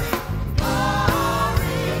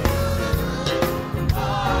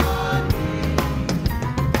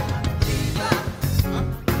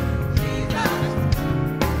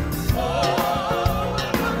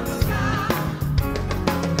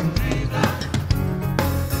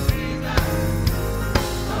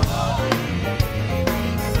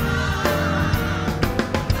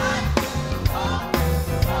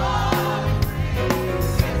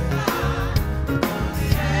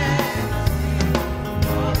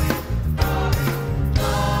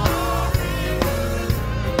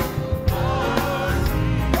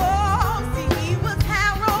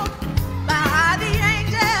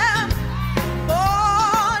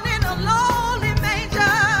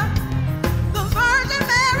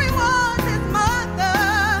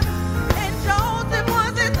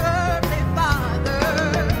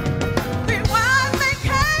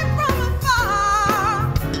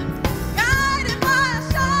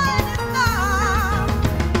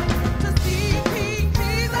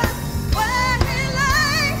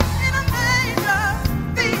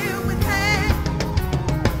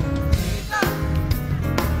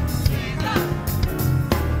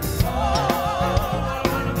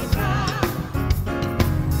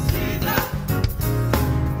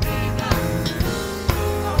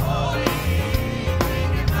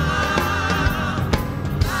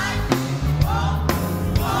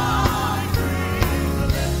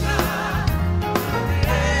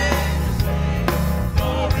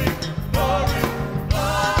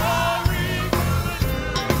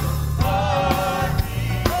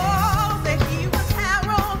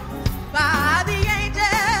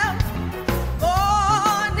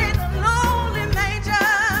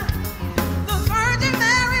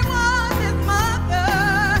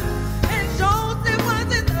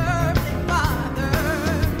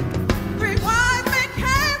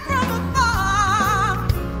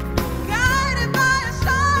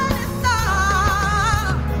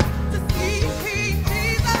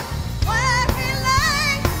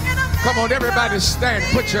 Come on, everybody stand.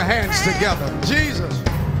 Put your hands together. Jesus.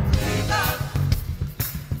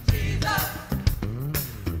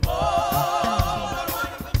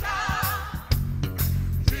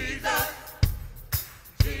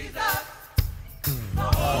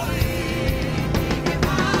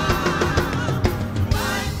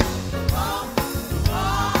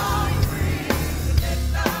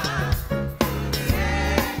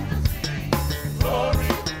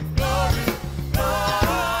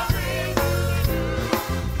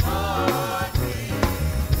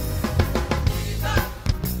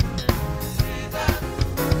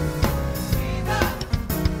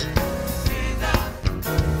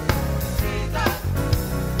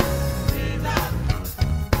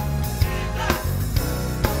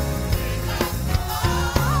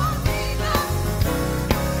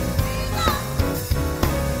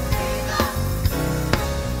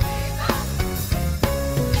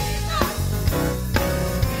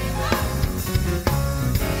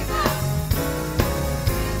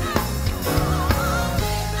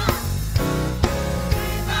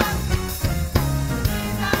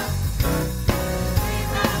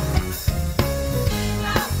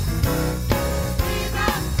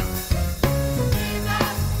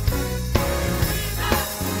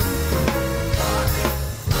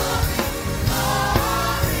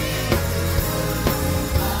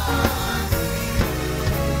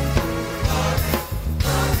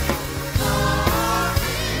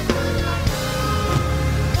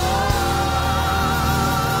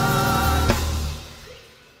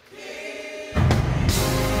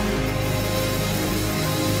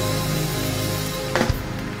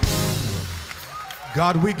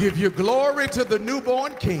 God, we give you glory to the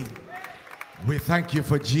newborn King. We thank you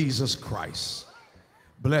for Jesus Christ.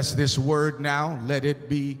 Bless this word now. Let it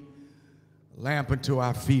be a lamp unto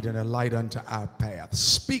our feet and a light unto our path.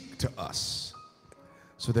 Speak to us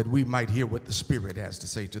so that we might hear what the Spirit has to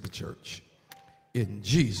say to the church. In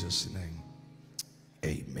Jesus' name,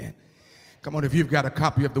 amen. Come on, if you've got a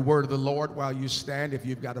copy of the word of the Lord while you stand, if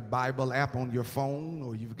you've got a Bible app on your phone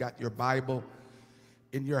or you've got your Bible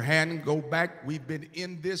in your hand, go back. We've been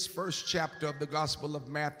in this first chapter of the Gospel of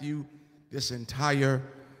Matthew this entire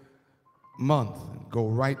month. Go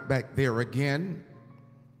right back there again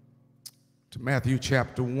to Matthew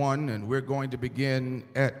chapter 1, and we're going to begin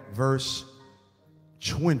at verse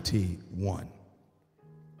 21.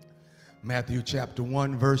 Matthew chapter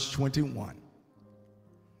 1, verse 21.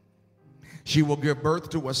 She will give birth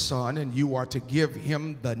to a son, and you are to give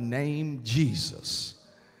him the name Jesus,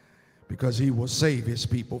 because he will save his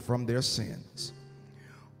people from their sins.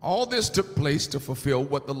 All this took place to fulfill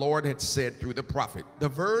what the Lord had said through the prophet. The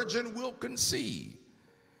virgin will conceive,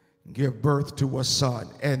 give birth to a son,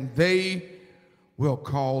 and they will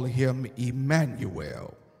call him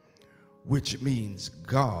Emmanuel, which means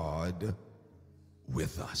God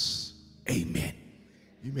with us. Amen.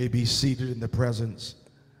 You may be seated in the presence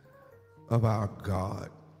of our God.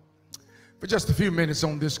 For just a few minutes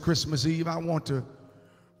on this Christmas Eve, I want to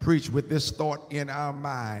preach with this thought in our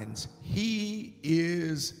minds. He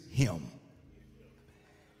is him.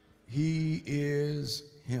 He is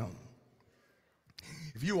him.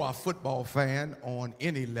 If you are a football fan on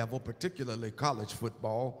any level, particularly college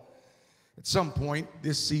football, at some point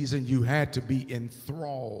this season you had to be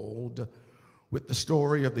enthralled with the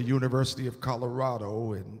story of the University of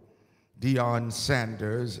Colorado and Deion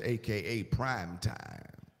Sanders, aka Prime Time.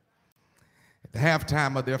 At the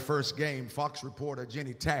halftime of their first game, Fox reporter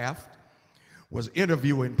Jenny Taft was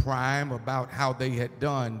interviewing Prime about how they had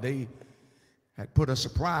done. They had put a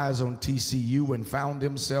surprise on TCU and found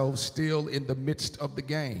themselves still in the midst of the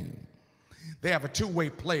game. They have a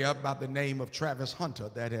two-way player by the name of Travis Hunter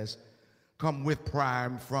that has come with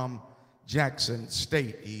Prime from Jackson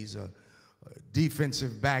State. He's a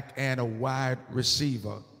defensive back and a wide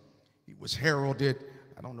receiver. He was heralded.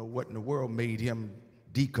 I don't know what in the world made him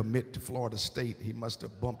decommit to Florida State. He must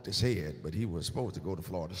have bumped his head, but he was supposed to go to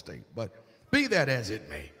Florida State. But be that as it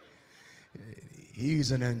may,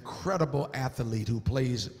 he's an incredible athlete who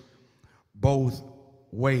plays both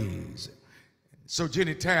ways. So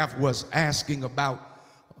Jenny Taft was asking about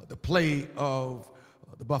the play of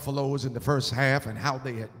the Buffaloes in the first half and how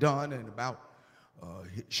they had done, and about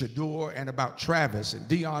Shador and about Travis. And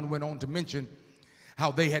Deion went on to mention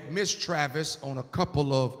how they had missed Travis on a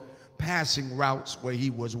couple of passing routes where he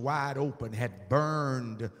was wide open, had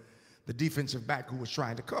burned the defensive back who was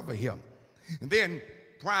trying to cover him. And then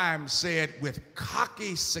Prime said with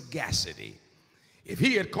cocky sagacity, if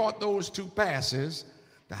he had caught those two passes,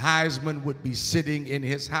 the Heisman would be sitting in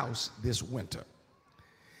his house this winter.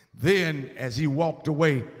 Then as he walked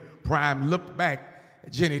away, Prime looked back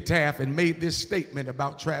at Jenny Taft and made this statement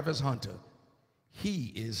about Travis Hunter.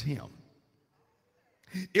 He is him.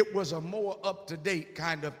 It was a more up-to-date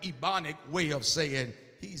kind of Ebonic way of saying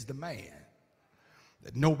he's the man,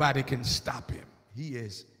 that nobody can stop him. He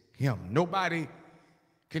is him. Nobody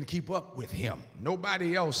can keep up with him.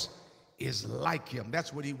 Nobody else is like him.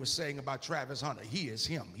 That's what he was saying about Travis Hunter. He is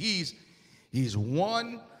him. He's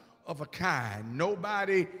one of a kind.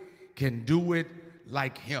 Nobody can do it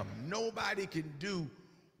like him. Nobody can do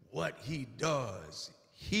what he does.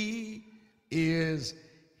 He is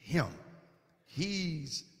him.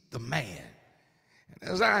 He's the man. And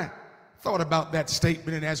as I thought about that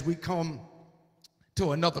statement, and as we come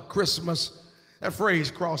to another Christmas, that phrase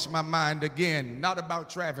crossed my mind again, not about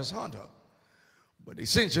Travis Hunter, but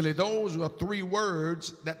essentially those were three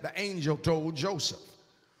words that the angel told Joseph.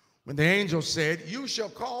 When the angel said, you shall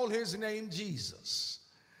call his name Jesus,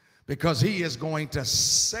 because he is going to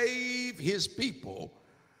save his people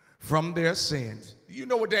from their sins. You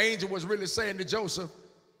know what the angel was really saying to Joseph?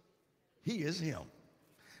 He is him.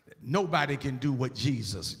 Nobody can do what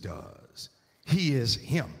Jesus does. He is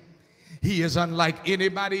him. He is unlike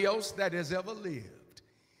anybody else that has ever lived.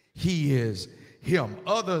 He is him.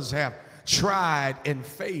 Others have tried and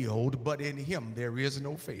failed, but in him there is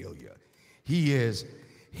no failure. He is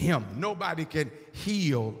him. Nobody can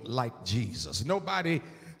heal like Jesus. Nobody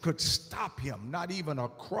could stop him, not even a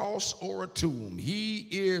cross or a tomb. He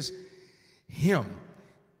is him.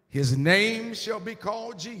 His name shall be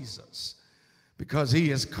called Jesus, because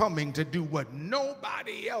he is coming to do what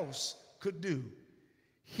nobody else could do.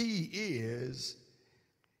 He is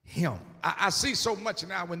him. I see so much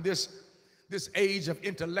now in this this age of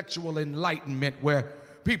intellectual enlightenment where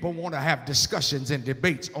people want to have discussions and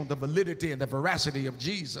debates on the validity and the veracity of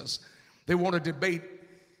Jesus. They want to debate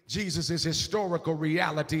Jesus' historical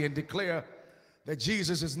reality and declare that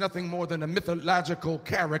Jesus is nothing more than a mythological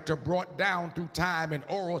character brought down through time and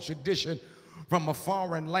oral tradition from a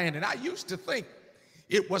foreign land. And I used to think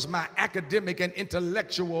it was my academic and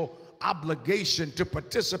intellectual obligation to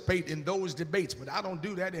participate in those debates, but I don't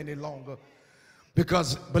do that any longer,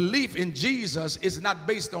 because belief in Jesus is not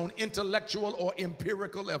based on intellectual or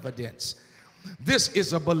empirical evidence. This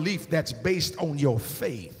is a belief that's based on your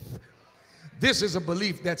faith. This is a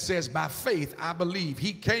belief that says, by faith, I believe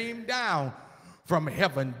he came down from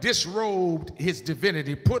heaven, disrobed his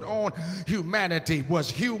divinity, put on humanity,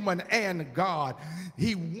 was human and God.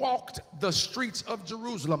 He walked the streets of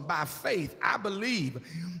Jerusalem. By faith, I believe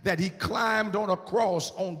that he climbed on a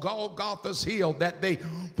cross on Golgotha's hill, that they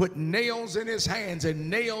put nails in his hands and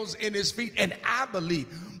nails in his feet. And I believe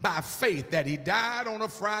by faith that he died on a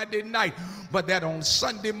Friday night, but that on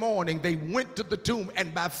Sunday morning they went to the tomb.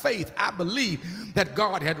 And by faith, I believe that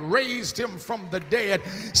God had raised him from the dead,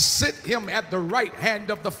 sit him at the right hand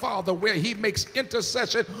of the Father, where he makes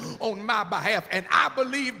intercession on my behalf. And I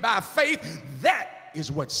believe by faith that is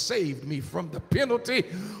what saved me from the penalty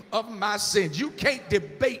of my sins. You can't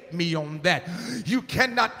debate me on that. You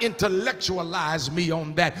cannot intellectualize me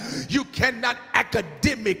on that. You cannot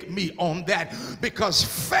academic me on that, because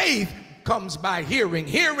faith comes by hearing,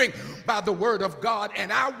 hearing by the word of God.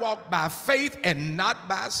 And I walk by faith and not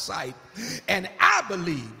by sight. And I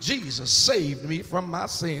believe Jesus saved me from my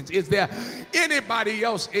sins. Is there anybody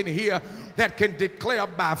else in here that can declare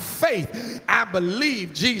by faith, I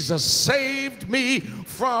believe Jesus saved me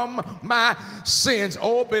from my sins?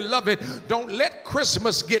 Oh, beloved, don't let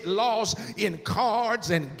Christmas get lost in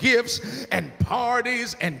cards and gifts and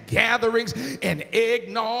parties and gatherings and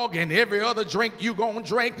eggnog and every other drink you gonna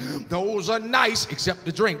drink. Those are nice, except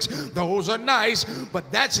the drinks. Those are nice,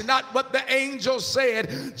 but that's not what the angel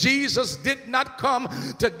said. Jesus did not come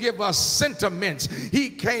to give us sentiments. He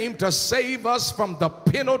came to save us from the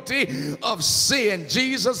penalty of sin.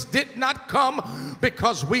 Jesus did not come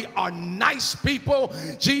because we are nice people.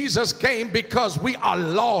 Jesus came because we are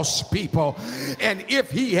lost people. And if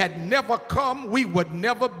he had never come, we would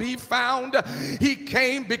never be found. He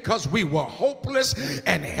came because we were hopeless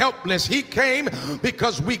and helpless. He came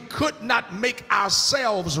because we could not make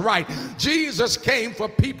ourselves right. Jesus came for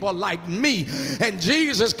people like me, and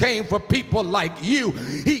Jesus came for people like you.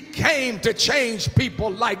 He came to change people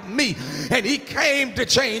like me, and he came to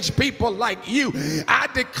change people like you. I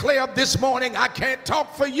declare this morning, I can't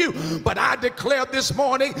talk for you, but I declare this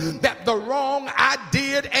morning that the wrong I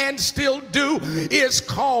did and still do is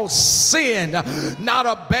called sin. Not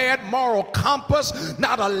a bad moral compass,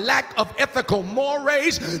 not a lack of ethical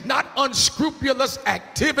mores, not unscrupulous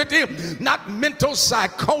activity, not mental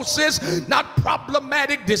psychosis, not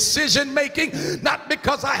problematic decision making, not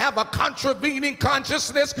because I have a contravening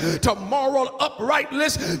consciousness to moral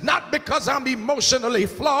uprightness, not because I'm emotionally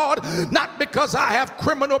flawed, not because I have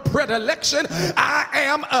criminal predilection. I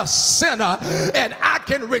am a sinner, and I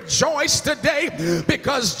can rejoice today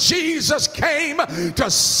because Jesus came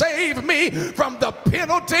to save me from the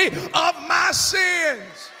penalty of my sins.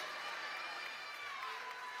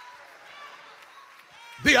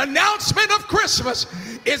 The announcement of Christmas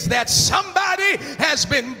is that somebody has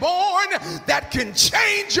been born that can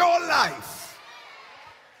change your life.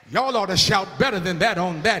 Y'all ought to shout better than that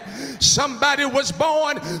on that. Somebody was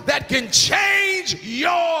born that can change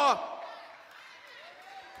your,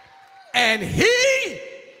 and he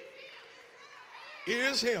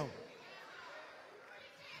is him.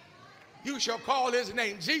 You shall call his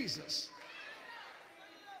name Jesus.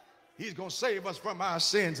 He's going to save us from our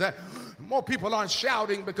sins. More people aren't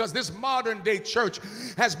shouting because this modern day church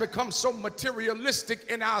has become so materialistic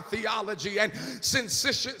in our theology and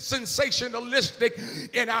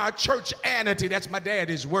sensationalistic in our churchianity. That's my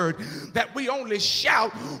daddy's word. That we only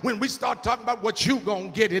shout when we start talking about what you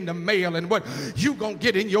going to get in the mail and what you going to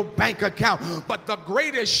get in your bank account. But the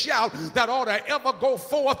greatest shout that ought to ever go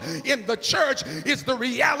forth in the church is the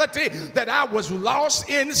reality that I was lost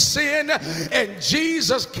in sin and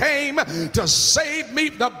Jesus came to save me.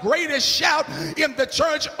 The greatest shout in the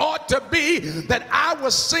church ought to be that I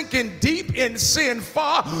was sinking deep in sin,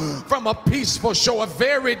 far from a peaceful shore,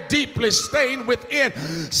 very deeply stained within,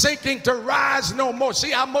 sinking to rise no more.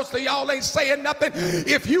 See how most of y'all ain't saying nothing?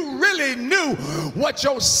 If you really knew what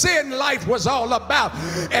your sin life was all about,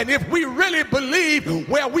 and if we really believed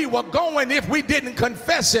where we were going if we didn't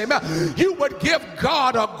confess him, you would give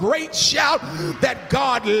God a great shout that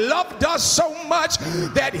God loved us so much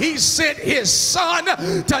that he sent his son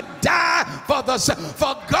to die for the sin.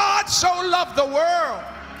 For God so loved the world.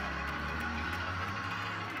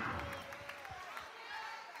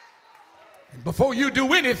 Before you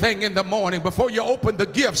do anything in the morning, before you open the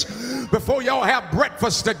gifts, before y'all have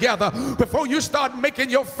breakfast together, before you start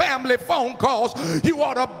making your family phone calls, you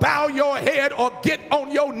ought to bow your head or get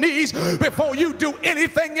on your knees before you do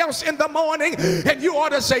anything else in the morning, and you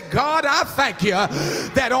ought to say, God, I thank you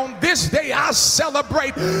that on this day I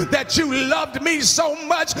celebrate that you loved me so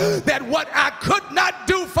much that what I could not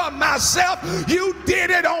do for myself, you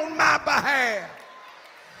did it on my behalf.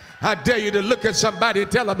 I dare you to look at somebody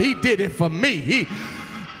and tell them he did it for me.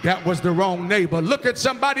 That was the wrong neighbor. Look at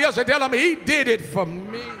somebody else and tell them he did it for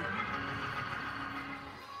me.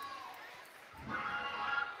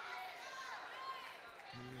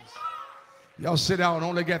 Y'all sit down.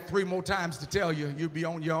 Only got 3 more times to tell you. You'll be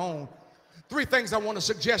on your own. 3 things I want to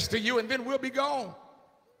suggest to you, and then we'll be gone.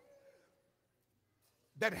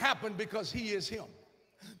 That happened because he is him.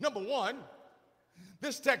 Number 1,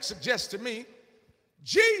 this text suggests to me,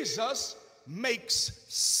 Jesus makes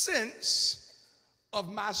sense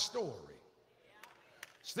of my story.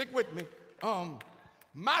 Stick with me.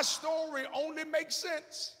 My story only makes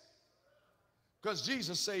sense because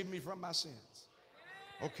Jesus saved me from my sins.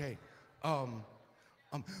 Okay.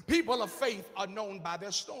 People of faith are known by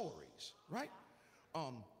their stories, right?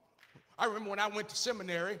 I remember when I went to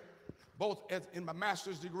seminary, both in my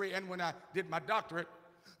master's degree and when I did my doctorate,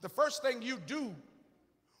 the first thing you do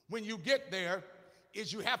when you get there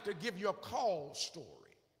is you have to give your call story.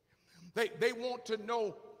 They want to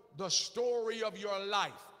know the story of your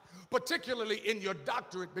life, particularly in your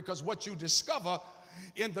doctorate, because what you discover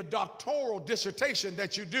in the doctoral dissertation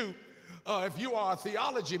that you do, if you are a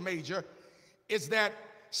theology major, is that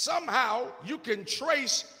somehow you can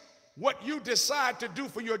trace what you decide to do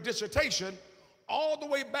for your dissertation all the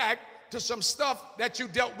way back to some stuff that you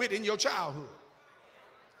dealt with in your childhood.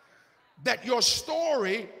 That your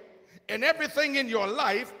story and everything in your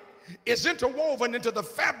life is interwoven into the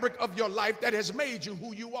fabric of your life that has made you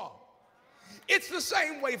who you are. It's the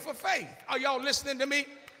same way for faith. Are y'all listening to me?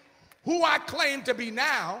 Who I claim to be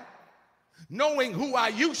now, knowing who I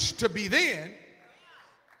used to be then,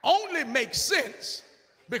 only makes sense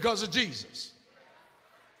because of Jesus.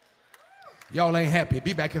 Y'all ain't happy.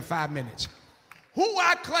 Be back in 5 minutes. Who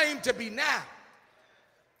I claim to be now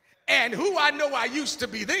and who I know I used to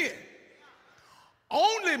be then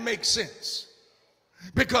only makes sense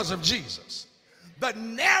because of Jesus. The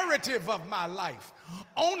narrative of my life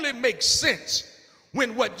only makes sense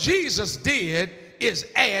when what Jesus did is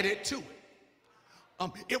added to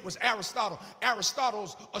it. It was Aristotle.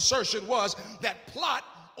 Aristotle's assertion was that plot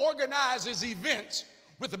organizes events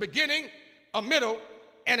with a beginning, a middle,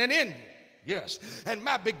 and an ending. Yes. And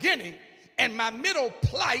my beginning and my middle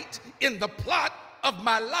plight in the plot of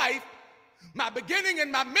my life, my beginning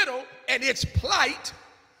and my middle and its plight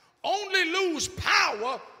only lose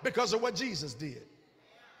power because of what Jesus did.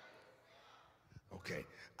 Okay,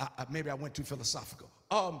 maybe I went too philosophical.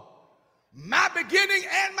 My beginning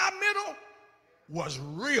and my middle was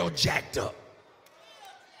real jacked up.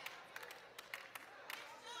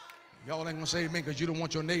 Y'all ain't gonna say amen because you don't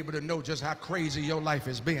want your neighbor to know just how crazy your life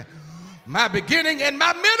has been. My beginning and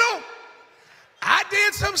my middle, I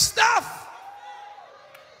did some stuff.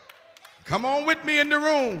 Come on with me in the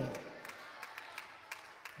room.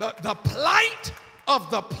 The plight of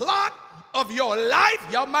the plot of your life,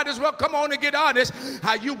 y'all might as well come on and get honest,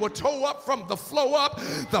 how you were tore up from the flow up,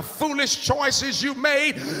 the foolish choices you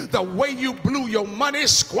made, the way you blew your money,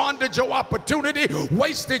 squandered your opportunity,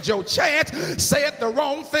 wasted your chance, said the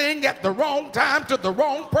wrong thing at the wrong time to the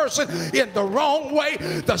wrong person in the wrong way,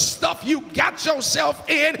 the stuff you got yourself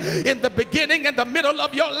in the beginning and the middle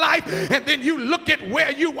of your life, and then you look at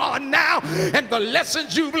where you are now and the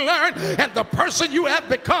lessons you've learned and the person you have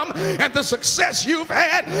become and the success you've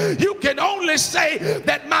had. You can only say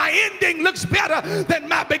that my ending looks better than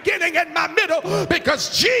my beginning and my middle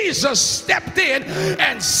because Jesus stepped in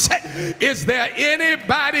and said, is there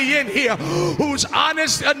anybody in here who's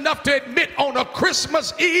honest enough to admit on a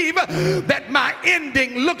Christmas Eve that my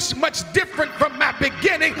ending looks much different from my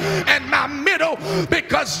beginning and my middle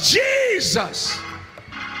because Jesus?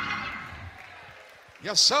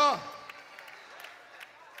 Yes, sir.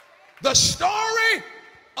 The story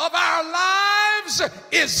of our lives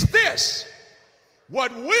is this: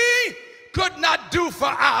 what we could not do for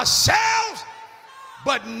ourselves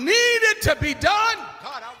but needed to be done,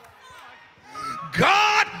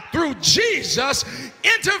 God through Jesus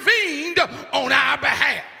intervened on our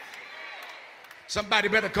behalf. Somebody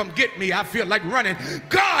better come get me. I feel like running.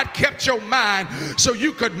 God kept your mind so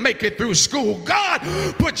you could make it through school. God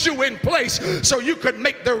put you in place so you could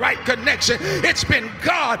make the right connection. It's been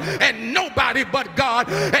God and nobody but God.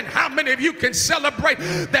 And how many of you can celebrate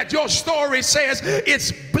that your story says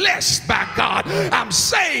it's blessed by God? I'm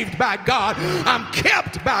saved by God. I'm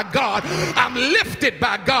kept by God. I'm lifted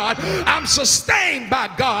by God. I'm sustained by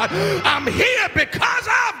God. I'm here because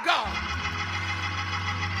of God.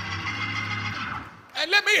 And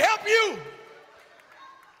let me help you.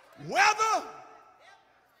 Whether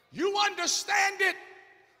you understand it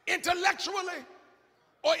intellectually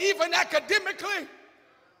or even academically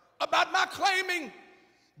about my claiming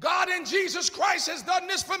God in Jesus Christ has done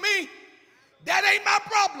this for me, that ain't my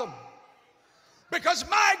problem. Because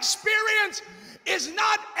my experience is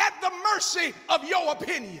not at the mercy of your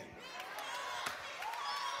opinion.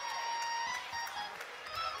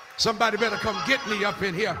 Somebody better come get me up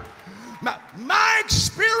in here. My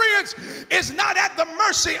experience is not at the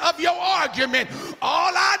mercy of your argument.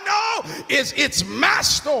 All I know is it's my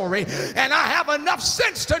story, and I have enough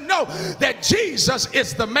sense to know that Jesus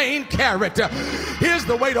is the main character. Here's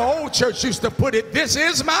the way the old church used to put it: this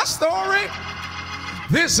is my story.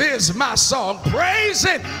 This is my song.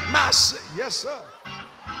 Praising my... Yes, sir.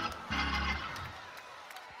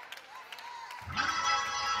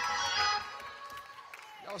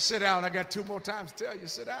 Y'all sit down. I got 2 more times to tell you.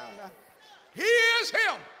 Sit down now. He is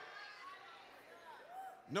him.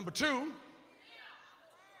 Number 2,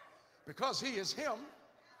 because he is him,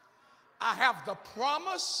 I have the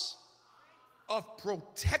promise of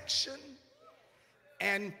protection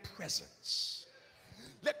and presence.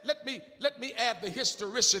 Let me add the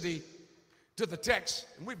historicity to the text.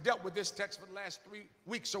 And we've dealt with this text for the last 3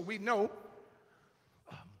 weeks, so we know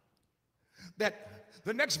that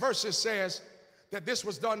the next verse says that this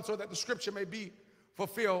was done so that the scripture may be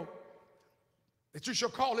fulfilled, that you shall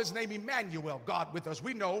call his name Emmanuel, God with us.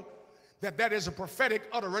 We know that that is a prophetic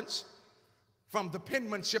utterance from the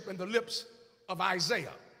penmanship and the lips of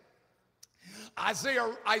Isaiah.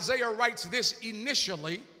 Isaiah writes this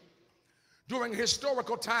initially during a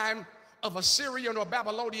historical time of Assyrian or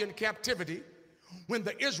Babylonian captivity, when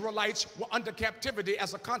the Israelites were under captivity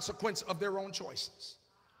as a consequence of their own choices.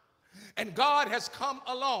 And God has come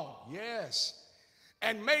along, yes,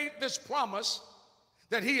 and made this promise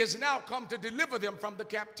that he has now come to deliver them from the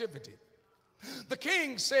captivity. The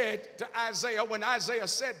king said to Isaiah, when Isaiah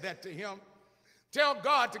said that to him, tell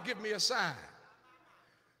God to give me a sign.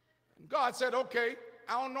 And God said, okay,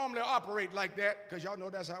 I don't normally operate like that, because y'all know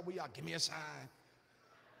that's how we are. Give me a sign.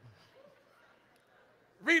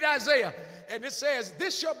 Read Isaiah, and it says,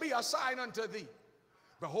 this shall be a sign unto thee.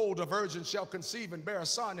 Behold, a virgin shall conceive and bear a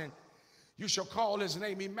son, and you shall call his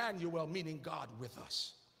name Emmanuel, meaning God with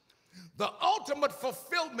us. The ultimate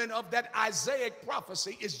fulfillment of that Isaiah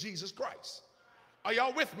prophecy is Jesus Christ. Are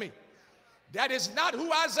y'all with me? That is not who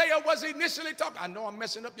Isaiah was initially talking. I know I'm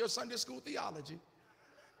messing up your Sunday school theology.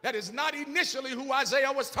 That is not initially who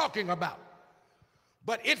Isaiah was talking about.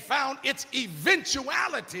 But it found its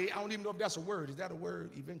eventuality. I don't even know if that's a word. Is that a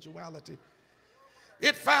word, eventuality?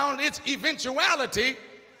 It found its eventuality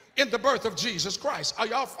in the birth of Jesus Christ. Are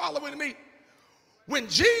y'all following me? When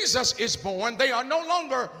Jesus is born, they are no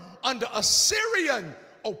longer under Assyrian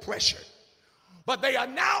oppression, but they are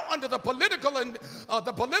now under the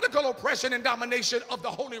political oppression and domination of the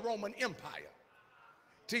Holy Roman Empire.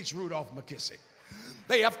 Teach Rudolph McKissick.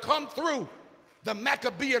 They have come through the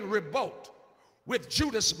Maccabean revolt with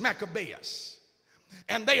Judas Maccabeus,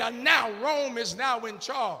 and they are now, Rome is now in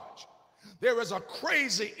charge. There is a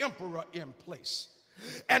crazy emperor in place,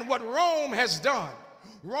 and what Rome has done,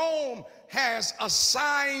 Rome has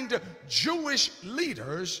assigned Jewish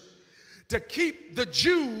leaders to keep the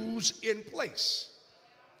Jews in place.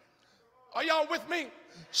 Are y'all with me?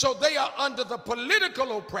 So they are under the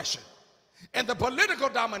political oppression and the political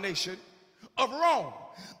domination of Rome.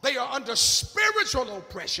 They are under spiritual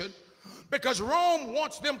oppression because Rome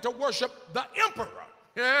wants them to worship the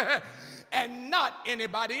emperor and not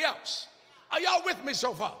anybody else. Are y'all with me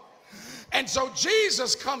so far? And so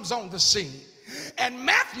Jesus comes on the scene. And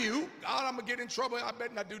Matthew, God, I'm going to get in trouble. I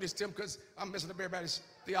better not do this, Tim, because I'm messing up everybody's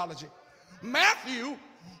theology. Matthew,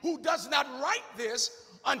 who does not write this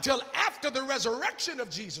until after the resurrection of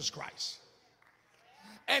Jesus Christ,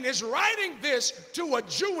 and is writing this to a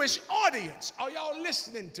Jewish audience. Are y'all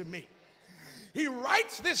listening to me? He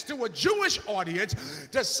writes this to a Jewish audience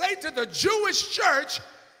to say to the Jewish church,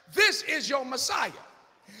 this is your Messiah.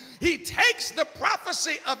 he takes the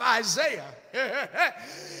prophecy of Isaiah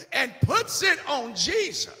and puts it on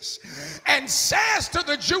Jesus and says to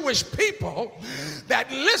the Jewish people that,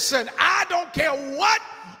 listen, I don't care what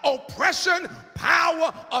oppression,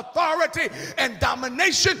 power, authority, and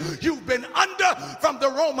domination you've been under from the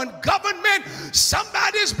Roman government,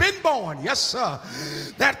 somebody's been born, yes sir,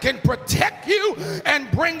 that can protect you and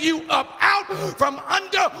bring you up out from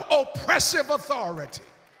under oppressive authority.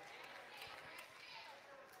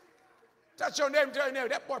 Touch your neighbor, tell your neighbor,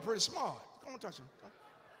 that boy pretty smart. Come on, touch him.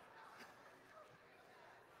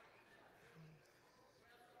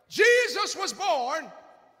 Jesus was born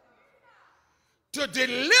to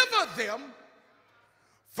deliver them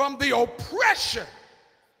from the oppression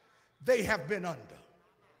they have been under.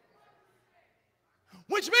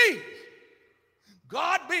 Which means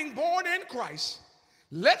God being born in Christ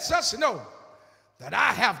lets us know that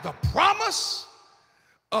I have the promise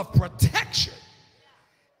of protection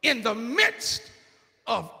in the midst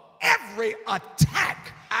of every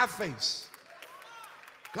attack I face.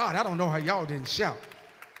 God, I don't know how y'all didn't shout.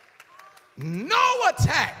 No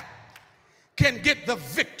attack can get the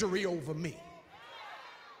victory over me.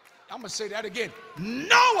 I'm going to say that again.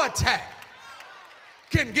 No attack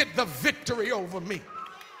can get the victory over me.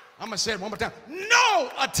 I'm going to say it one more time. No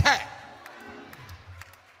attack.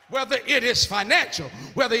 Whether it is financial,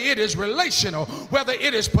 whether it is relational, whether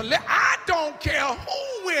it is political, I don't care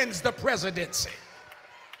who wins the presidency.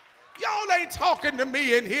 Y'all ain't talking to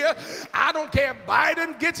me in here. I don't care if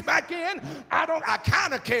Biden gets back in. I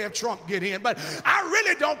kind of care if Trump get in, but I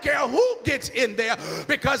really don't care who gets in there,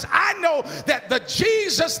 because I know that the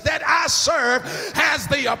Jesus that I serve has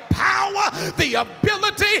the power, the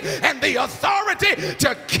ability, and the authority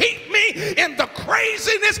to keep me in the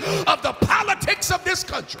craziness of the politics of this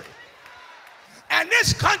country. And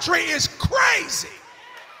this country is crazy.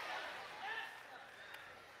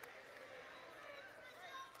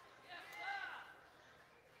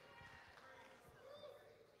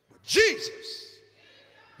 Jesus,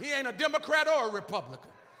 he ain't a Democrat or a Republican.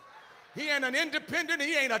 He ain't an independent,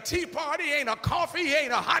 he ain't a Tea Party, he ain't a coffee, he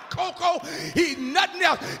ain't a hot cocoa, he nothing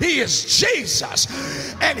else. He is Jesus.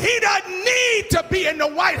 And he doesn't need to be in the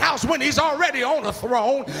White House when he's already on a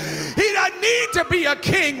throne. He doesn't need to be a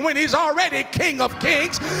king when he's already King of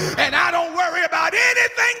Kings. And I don't worry about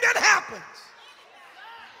anything that happens.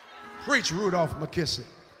 Preach, Rudolph McKissick.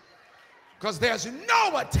 Because there's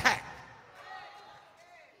no attack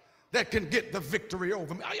that can get the victory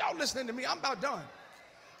over me. Are y'all listening to me? I'm about done.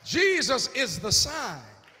 Jesus is the sign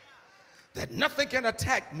that nothing can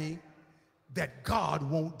attack me that God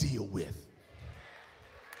won't deal with.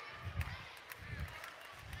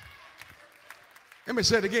 Let me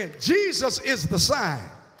say it again. Jesus is the sign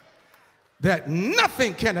that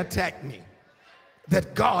nothing can attack me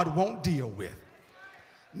that God won't deal with.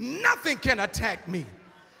 Nothing can attack me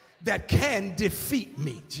that can defeat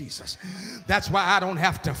me, Jesus. That's why I don't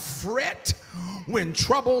have to fret when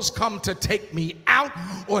troubles come to take me out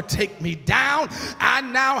or take me down. I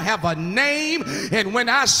now have a name, and when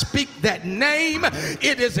I speak that name,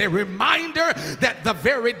 it is a reminder that the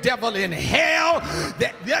very devil in hell,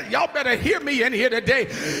 that y'all better hear me in here today,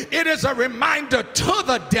 it is a reminder to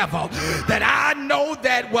the devil that I know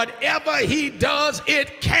that whatever he does,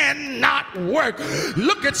 it cannot work.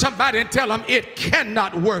 Look at somebody and tell them it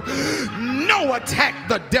cannot work. No attack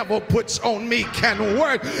the devil puts on me can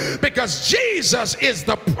work, because Jesus is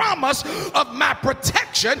the promise of my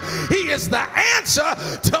protection. He is the answer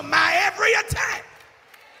to my every attack.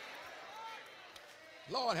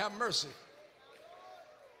 Lord have mercy.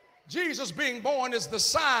 Jesus being born is the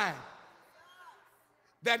sign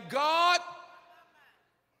that God,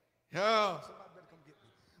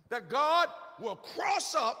 that God will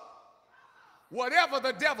cross up whatever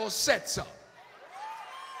the devil sets up.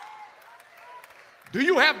 Do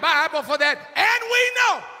you have Bible for that? And we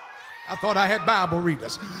know, I thought I had Bible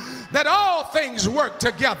readers, that all things work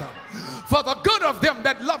together for the good of them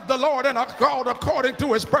that love the Lord and are called according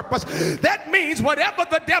to his purpose. That means whatever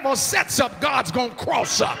the devil sets up, God's gonna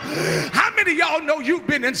cross up. How many of y'all know you've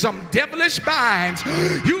been in some devilish binds?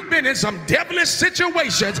 You've been in some devilish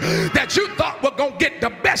situations that you thought were gonna get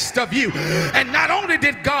the best of you. And not only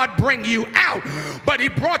did God bring you out, but he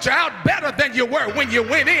brought you out better than you were when you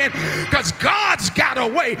went in, because God's got a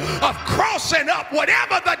way of crossing up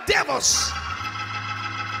whatever the devil's.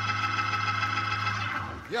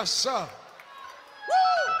 Yes, sir.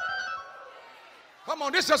 Woo! Come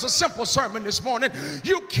on, this is a simple sermon this morning.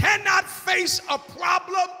 You cannot face a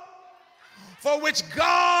problem for which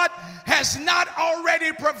God has not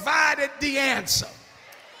already provided the answer.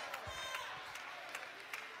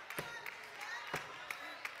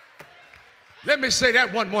 Let me say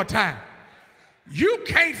that one more time. You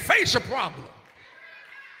can't face a problem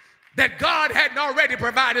that God hadn't already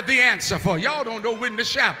provided the answer for. Y'all don't know when to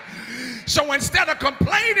shout. So instead of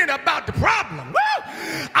complaining about the problem,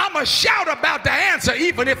 I'm going to shout about the answer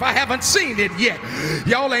even if I haven't seen it yet.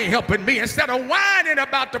 Y'all ain't helping me. Instead of whining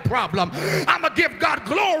about the problem, I'm going to give God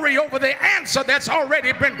glory over the answer that's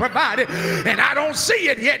already been provided. And I don't see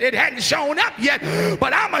it yet. It hadn't shown up yet.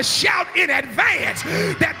 But I'm going to shout in advance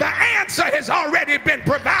that the answer has already been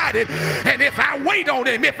provided. And if I wait on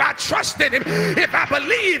him, if I trust in him, if I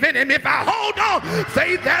believe in him, if I hold on,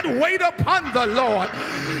 they that wait upon the Lord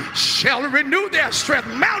shall renew their strength,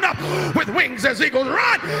 mount up with wings as eagles,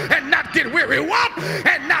 run and not get weary, walk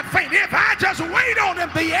and not faint. If I just wait on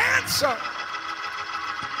him, the answer.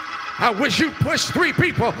 I wish you'd push 3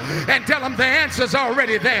 people and tell them the answer's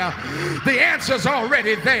already there. The answer's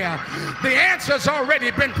already there. The answer's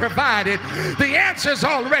already been provided. The answer's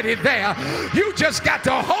already there. You just got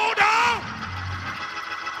to hold on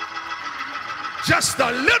just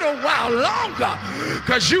a little while longer,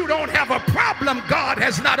 because you don't have a problem God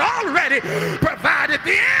has not already provided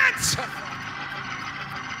the answer.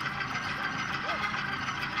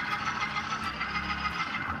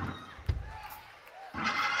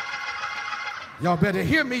 Y'all better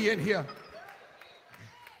hear me in here.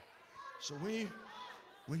 So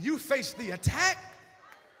when you face the attack,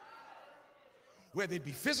 whether it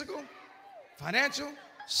be physical, financial,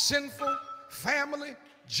 sinful, family,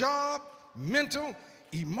 job, mental,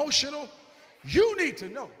 emotional, you need to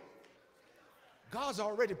know God's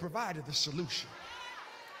already provided the solution.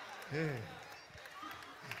 Yeah.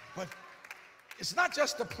 But it's not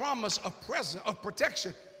just the promise of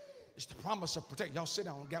protection, it's the promise of protection. Y'all sit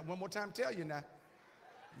down. I got one more time to tell you now.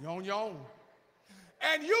 You're on your own.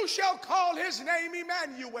 And you shall call his name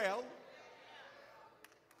Emmanuel,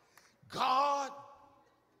 God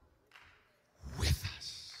with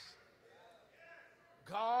us.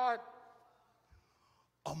 God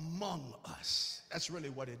among us. That's really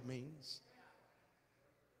what it means.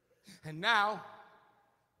 And now,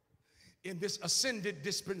 in this ascended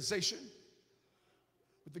dispensation,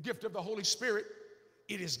 with the gift of the Holy Spirit,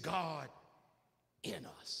 it is God in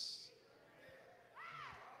us.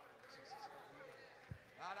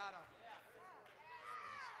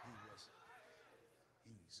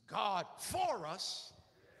 He's God for us,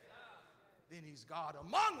 then he's God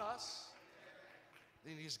among us,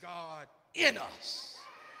 then he's God in us.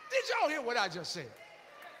 Did y'all hear what I just said?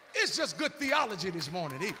 It's just good theology this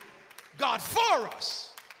morning. God for us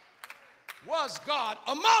was God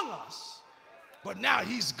among us, but now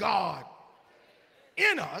he's God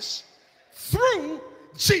in us through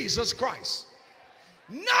Jesus Christ.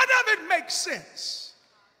 None of it makes sense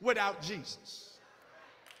without Jesus.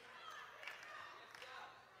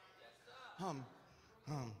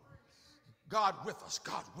 God with us,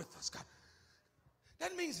 God with us, God.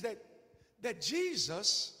 That means that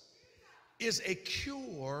Jesus is a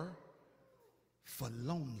cure for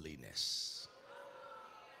loneliness.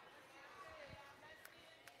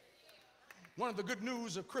 One of the good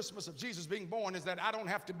news of Christmas, of Jesus being born, is that I don't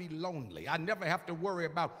have to be lonely. I never have to worry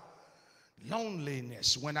about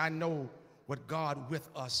loneliness when I know what God with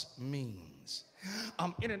us means.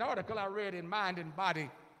 In an article I read in Mind and Body,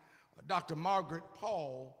 Dr. Margaret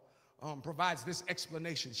Paul provides this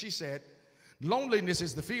explanation. She said, loneliness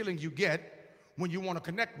is the feeling you get when you want to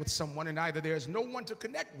connect with someone and either there's no one to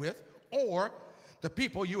connect with or the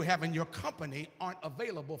people you have in your company aren't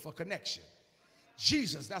available for connection.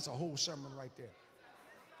 Jesus, that's a whole sermon right there.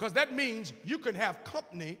 Because that means you can have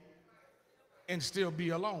company and still be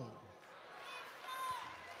alone.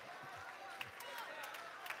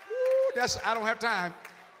 Ooh, I don't have time.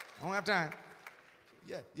 I don't have time.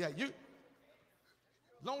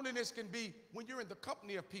 Loneliness can be when you're in the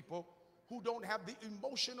company of people who don't have the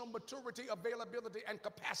emotional maturity, availability, and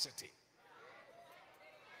capacity.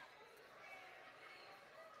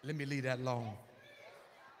 Let me leave that alone.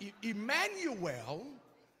 Emmanuel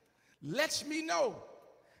lets me know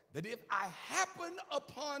that if I happen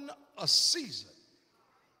upon a season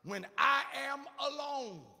when I am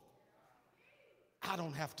alone, I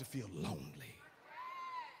don't have to feel lonely.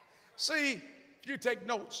 See, if you take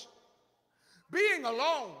notes, being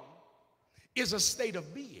alone is a state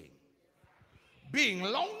of being. Being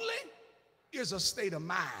lonely is a state of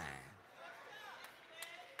mind.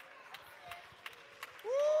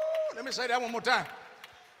 Woo, let me say that one more time.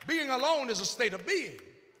 Being alone is a state of being.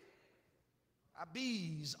 I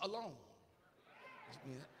bees alone.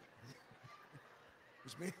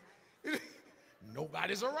 Which means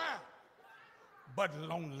nobody's around. But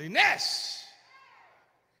loneliness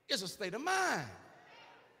is a state of mind.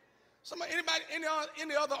 Anybody,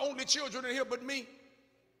 any other only children in here but me?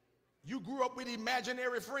 You grew up with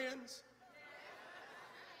imaginary friends?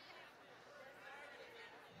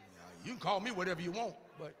 You can call me whatever you want,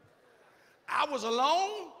 but I was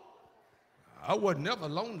alone. I was never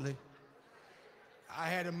lonely. I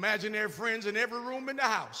had imaginary friends in every room in the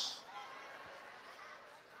house.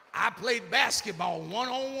 I played basketball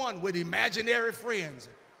one-on-one with imaginary friends.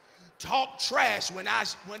 Talked trash when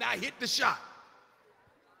I hit the shot.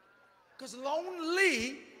 Because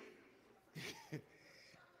lonely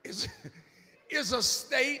is a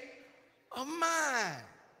state of mind.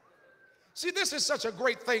 See, this is such a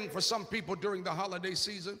great thing for some people during the holiday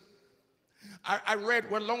season. I read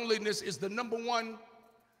where loneliness is the #1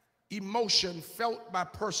 emotion felt by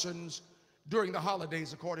persons during the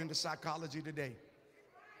holidays, according to Psychology Today.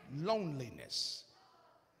 Loneliness.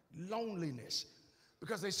 Loneliness.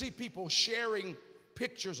 Because they see people sharing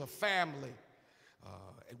pictures of family,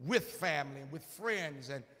 with and with friends,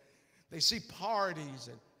 and they see parties,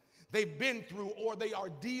 and they've been through or they are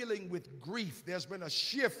dealing with grief. There's been a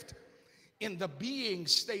shift in the being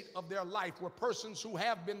state of their life where persons who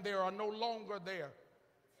have been there are no longer there,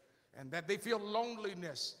 and that they feel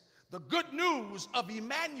loneliness. The good news of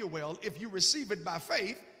Emmanuel, if you receive it by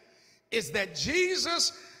faith, is that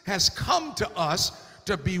Jesus has come to us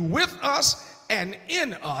to be with us and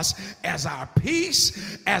in us as our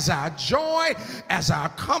peace, as our joy, as our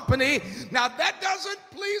company. Now that doesn't,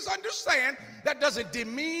 please understand, that doesn't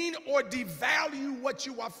demean or devalue what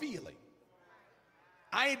you are feeling.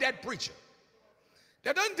 I ain't that preacher.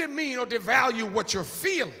 That doesn't demean or devalue what you're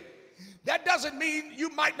feeling. That doesn't mean you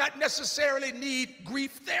might not necessarily need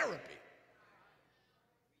grief therapy.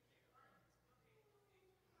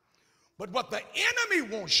 But what the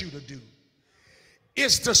enemy wants you to do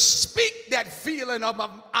is to speak that feeling of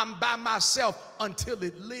I'm by myself until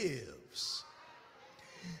it lives.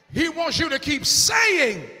 He wants you to keep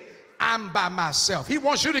saying I'm by myself. He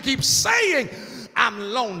wants you to keep saying I'm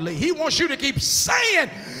lonely. He wants you to keep saying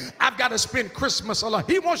I've got to spend Christmas alone.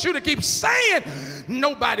 He wants you to keep saying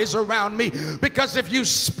nobody's around me, because if you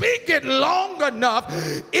speak it long enough,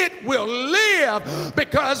 it will live.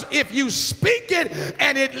 Because if you speak it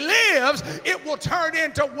and it lives, it will turn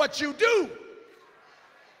into what you do.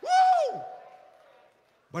 Woo!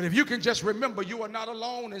 But if you can just remember you are not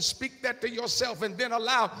alone and speak that to yourself and then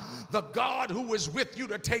allow the God who is with you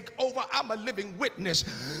to take over, I'm a living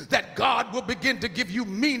witness that God will begin to give you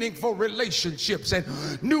meaningful relationships and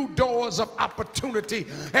new doors of opportunity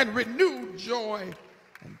and renewed joy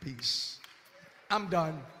and peace. I'm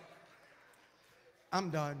done. I'm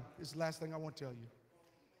done. This is the last thing I want to tell you.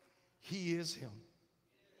 He is him.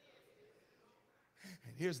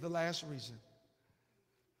 And here's the last reason.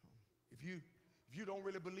 If you don't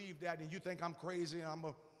really believe that and you think I'm crazy and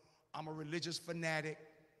I'm a religious fanatic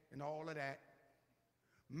and all of that,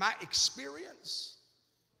 my experience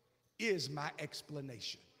is my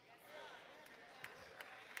explanation.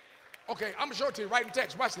 Okay, I'm going to show it to you right in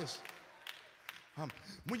text. Watch this.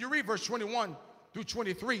 When you read verse 21 through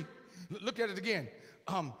 23, look at it again.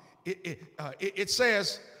 It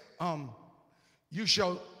says, you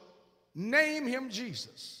shall name him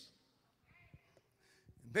Jesus.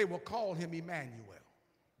 They will call him Emmanuel.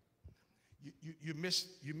 You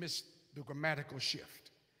missed the grammatical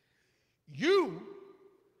shift. You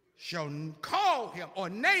shall call him, or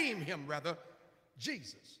name him rather,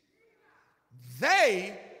 Jesus.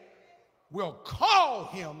 They will call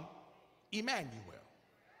him Emmanuel.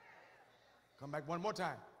 Come back one more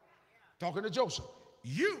time. Talking to Joseph.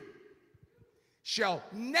 You shall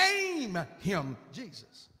name him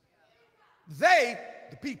Jesus. They,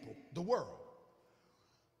 the people, the world,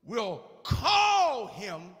 will call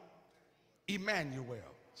him Emmanuel,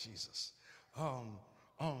 Jesus.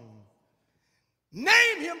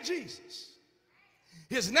 Name him Jesus.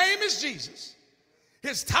 His name is Jesus.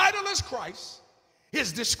 His title is Christ.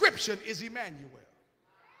 His description is Emmanuel.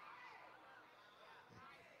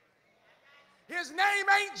 His name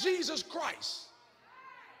ain't Jesus Christ.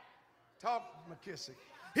 Talk McKissick.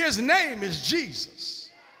 His name is Jesus.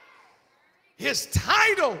 His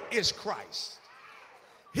title is Christ.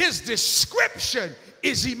 His description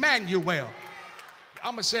is Emmanuel.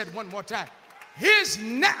 I'm going to say it one more time.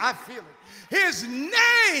 I feel it. His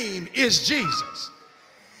name is Jesus.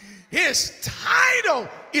 His title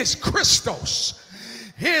is Christos.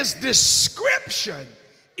 His description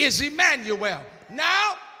is Emmanuel.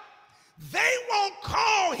 Now, they won't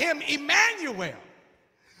call him Emmanuel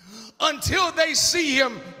until they see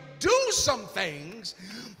him do some things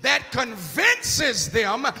that convinces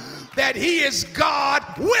them that he is God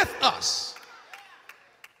with us.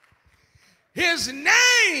 His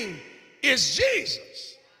name is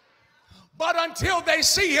Jesus. But until they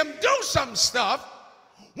see him do some stuff,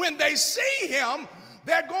 when they see him,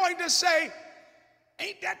 they're going to say,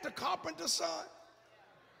 ain't that the carpenter's son?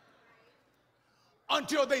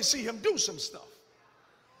 Until they see him do some stuff.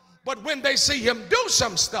 But when they see him do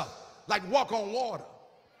some stuff, like walk on water,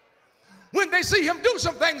 when they see him do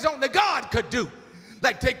some things only God could do,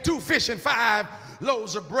 like take 2 fish and 5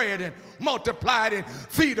 loaves of bread and multiply it and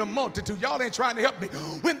feed a multitude. Y'all ain't trying to help me.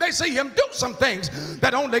 When they see him do some things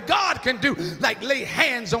that only God can do, like lay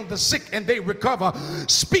hands on the sick and they recover,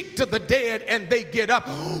 speak to the dead and they get up.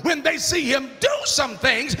 When they see him do some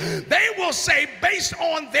things, they will say, based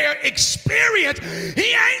on their experience,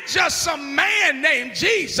 he ain't just some man named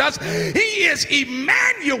Jesus. He is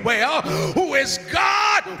Emmanuel, who is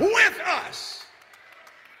God with us.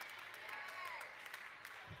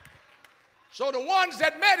 So the ones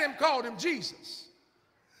that met him called him Jesus.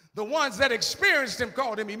 The ones that experienced him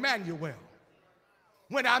called him Emmanuel.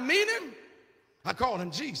 When I meet him, I call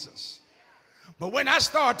him Jesus. But when I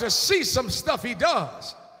start to see some stuff he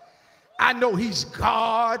does, I know he's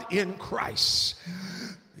God in Christ.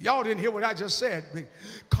 Y'all didn't hear what I just said.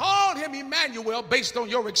 Call him Emmanuel based on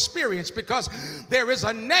your experience, because there is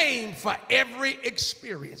a name for every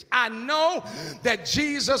experience. I know that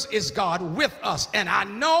Jesus is God with us, and I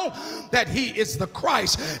know that he is the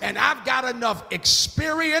Christ, and I've got enough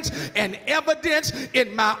experience and evidence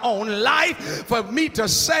in my own life for me to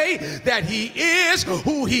say that he is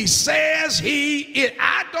who he says he is.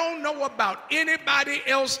 I don't know about anybody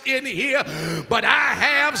else in here, but I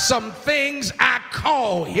have some things I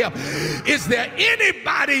call him. Is there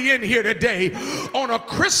anybody in here today on a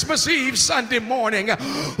Christmas Eve Sunday morning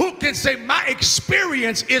who can say my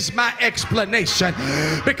experience is my explanation?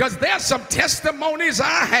 Because there's some testimonies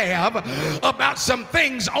I have about some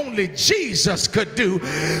things only Jesus could do.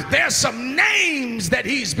 There's some names that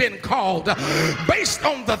he's been called based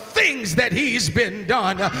on the things that he's been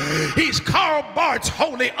done. He's Karl Barth's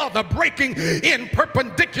holy other, breaking in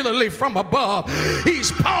perpendicularly from above.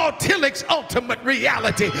 He's Paul Tillich's ultimate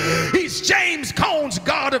reality. He's James Cone's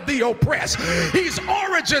God of the oppressed. He's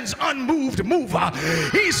Origen's unmoved mover.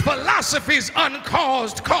 He's philosophy's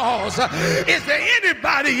uncaused cause. Is there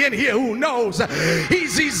anybody in here who knows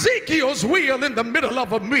he's Ezekiel's wheel in the middle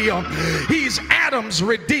of a meal? He's Adam's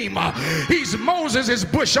redeemer. He's Moses'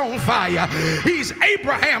 bush on fire. He's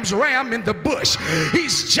Abraham's ram in the bush.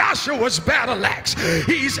 He's Joshua's battle axe.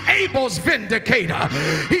 He's Abel's vindicator.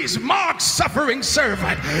 He's Mark's suffering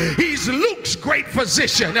servant. He's Luke's great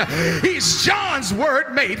physician. He's John's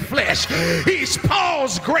word made flesh. He's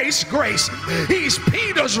Paul's grace. He's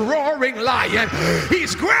Peter's roaring lion.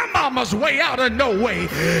 He's grandmama's way out of no way.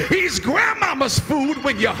 He's grandmama's food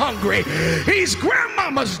when you're hungry. He's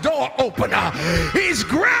grandmama's door opener. He's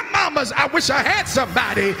grandmama's, I wish I had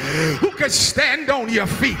somebody who could stand on your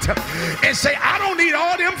feet and say, I don't need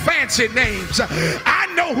all them fancy names.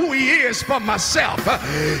 I know who he is for myself.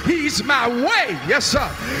 He's my way, yes sir,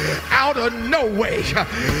 out of no way.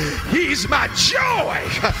 He's my joy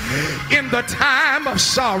in the time of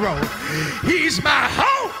sorrow. He's my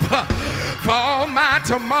hope for all my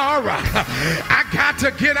tomorrow. I got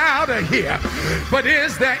to get out of here. But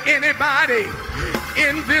is there anybody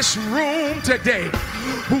in this room today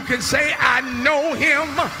who can say, I know him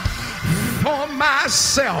for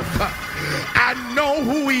myself? I know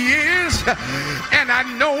who he is and I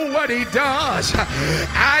know what he does.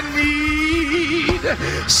 I need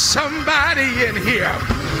somebody in here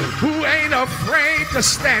who ain't afraid to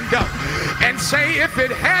stand up and say, if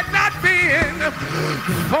it had not been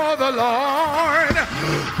for the Lord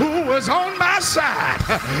who was on my side,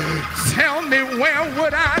 tell me where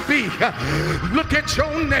would I be? Look at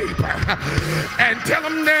your neighbor and tell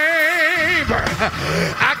him, neighbor,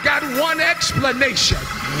 I got one explanation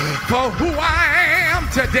for who I am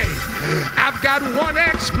today. I've got one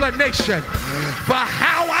explanation for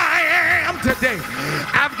how I am today.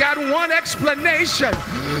 I've got one explanation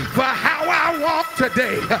for how I walk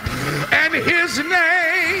today. And his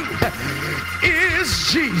name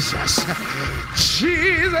is Jesus.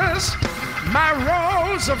 Jesus, my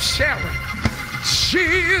rose of Sharon.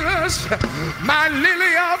 Jesus, my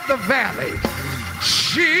lily of the valley.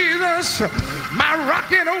 Jesus, my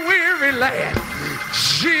rock in a weary land.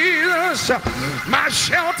 Jesus, my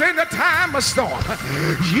shelter in the time of storm.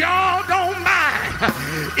 Y'all don't mind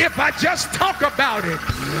if I just talk about it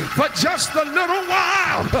for just a little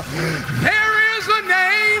while. There is a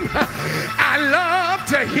name I love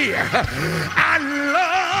to hear. I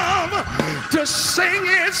love to sing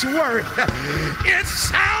its word. It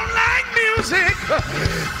sounds like music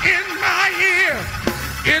in my ear.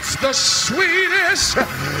 It's the sweetest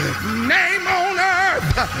name on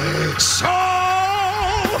earth. So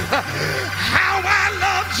how I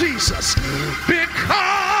love Jesus,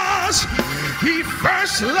 because he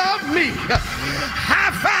first loved me.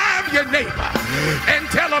 High five your neighbor and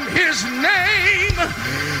tell him his name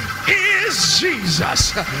is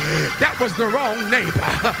Jesus. That was the wrong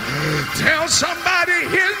neighbor. Tell somebody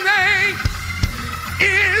his name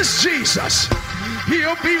is Jesus.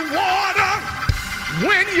 He'll be water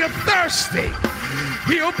when you're thirsty.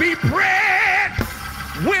 He'll be bread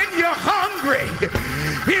when you're hungry.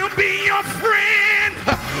 He'll be your friend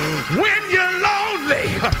when you're lonely.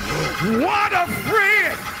 What a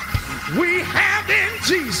friend we have in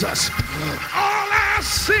Jesus. All our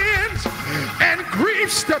sins and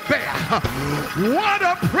griefs to bear. What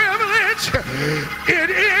a privilege it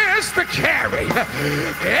is to carry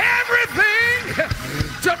everything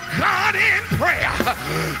to God in prayer,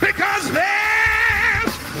 because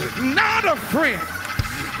there's not a friend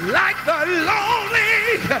like the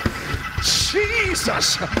lonely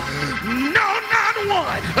Jesus. No, not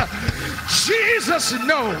one. Jesus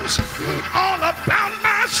knows all about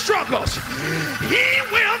my struggles. He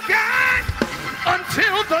will guide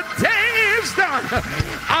until the day is done.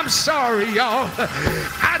 I'm sorry, y'all.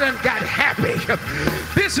 I done got happy.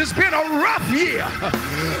 This has been a rough year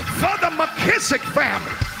for the McKissick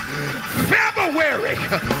family. February,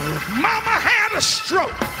 mama had a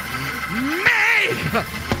stroke. May,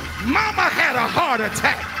 mama had a heart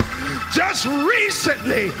attack. Just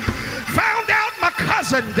recently found out my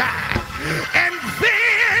cousin died. And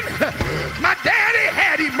then my daddy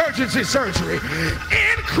had emergency surgery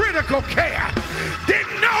in critical care.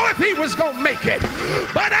 Didn't know if he was gonna make it,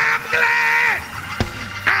 but I'm glad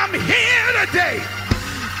I'm here today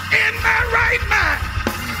in my right mind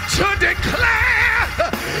to declare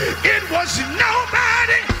it was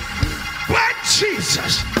nobody but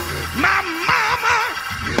Jesus. My mama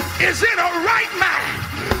is in her right mind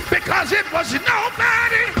because it was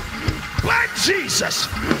nobody but Jesus.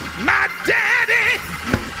 My daddy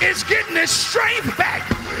is getting his strength back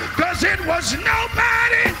because it was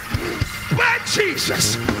nobody but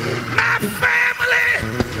Jesus. My family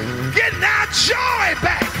getting our joy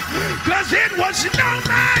back because it was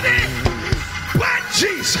nobody but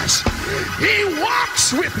Jesus. He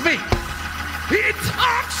walks with me. He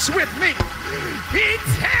talks with me. He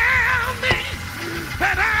tells me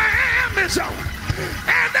that I am his own.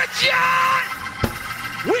 And the joy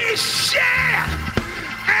we share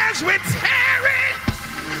as we tarry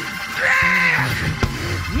there,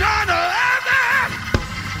 none other,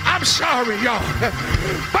 I'm sorry, y'all,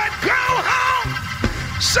 but go home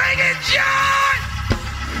singing joy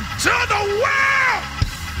to the world,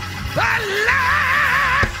 the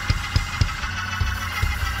Lord.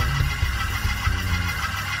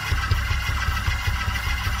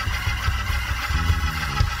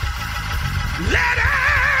 Let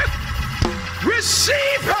earth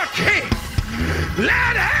receive her King.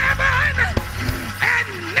 Let heaven and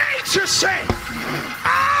nature say,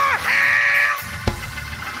 all hail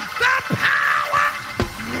the power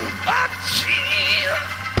of Jesus.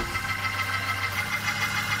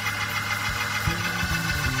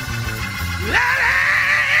 Let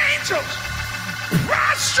angels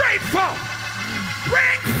prostrate fall,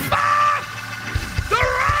 bring forth the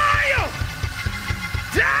royal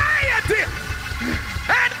diadem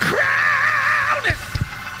and crown it,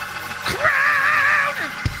 crown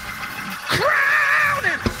it, crown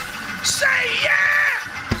it. Say yeah.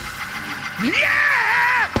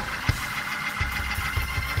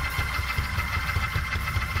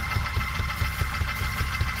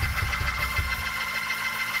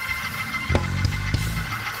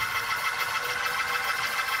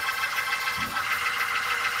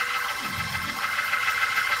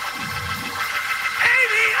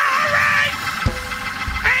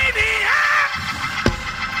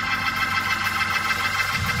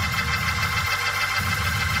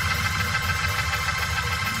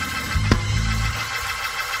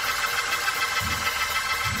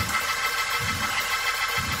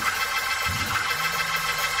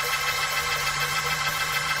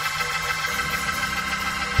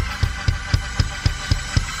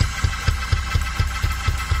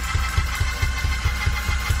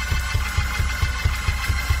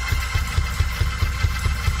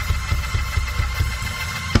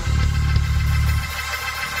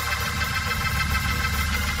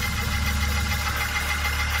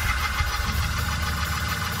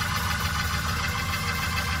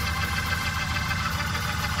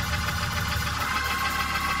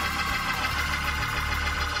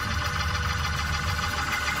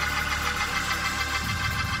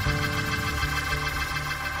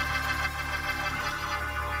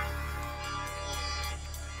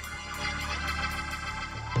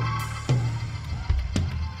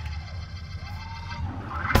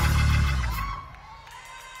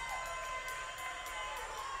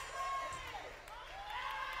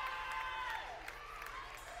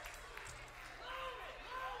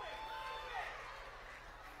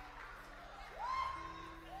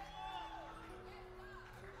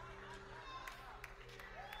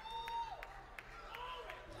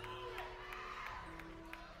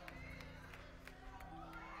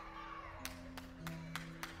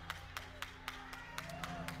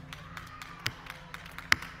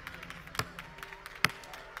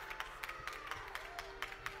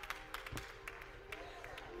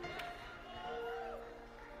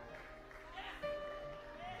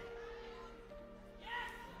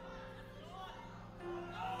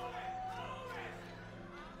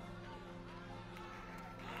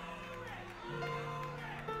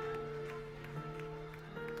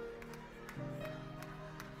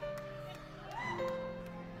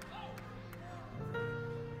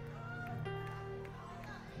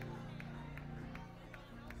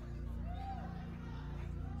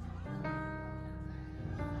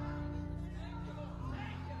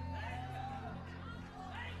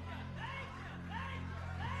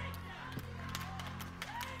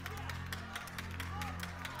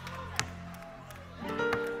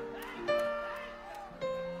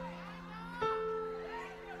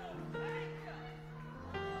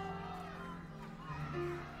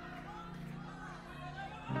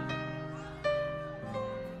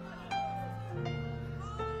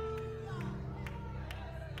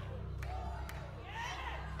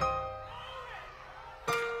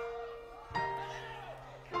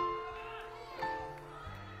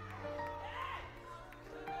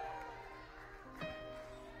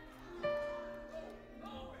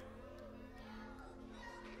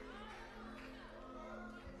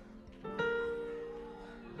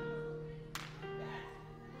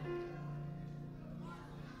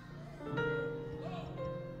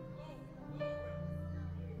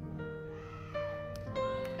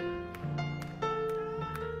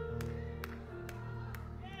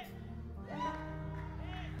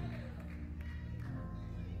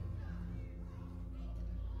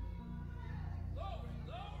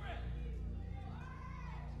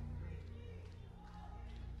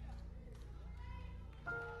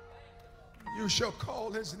 You shall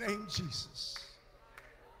call his name Jesus.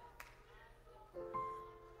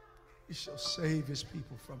 He shall save his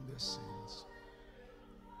people from their sins.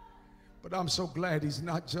 But I'm so glad he's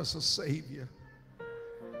not just a savior.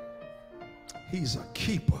 He's a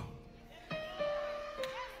keeper.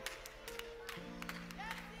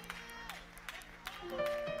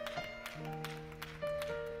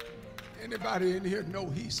 Anybody in here know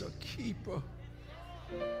he's a keeper?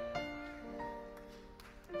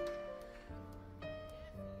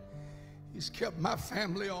 He's kept my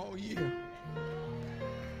family all year.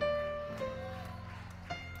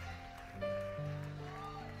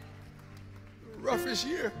 The roughest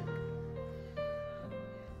year.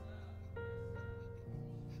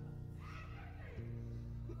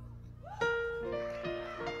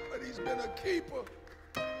 But he's been a keeper.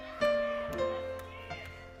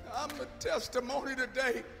 I'm the testimony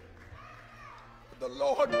today. The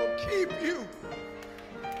Lord will keep you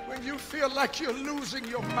when you feel like you're losing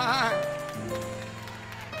your mind.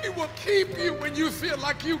 He will keep you when you feel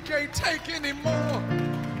like you can't take anymore.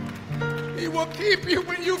 He will keep you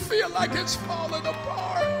when you feel like it's falling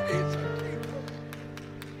apart. He's a keeper.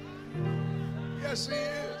 Yes, he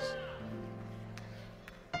is.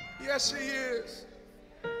 Yes, he is.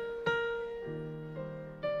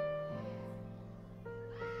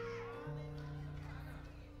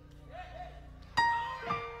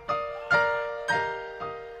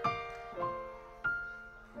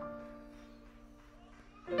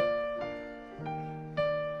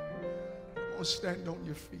 Stand on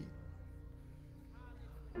your feet.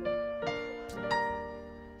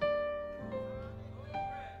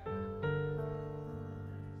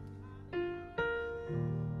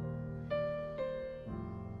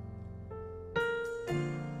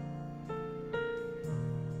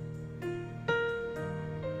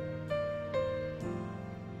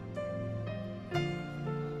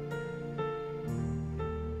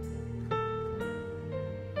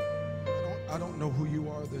 I don't know who you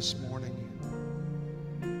are this morning.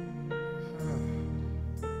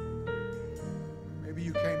 Maybe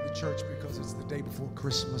you came to church because it's the day before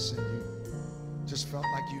Christmas and you just felt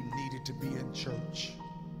like you needed to be in church.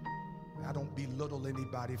 I don't belittle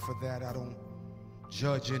anybody for that. I don't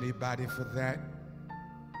judge anybody for that,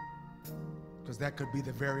 because that could be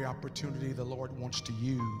the very opportunity the Lord wants to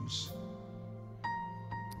use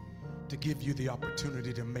to give you the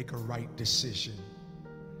opportunity to make a right decision.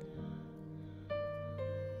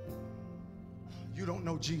 You don't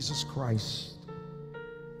know Jesus Christ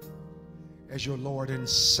as your Lord and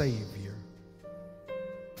Savior.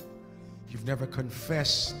 You've never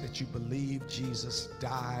confessed that you believe Jesus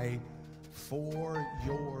died for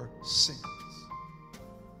your sins.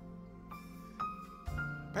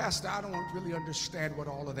 Pastor, I don't really understand what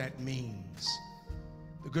all of that means.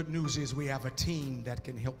 The good news is we have a team that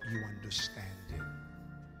can help you understand it.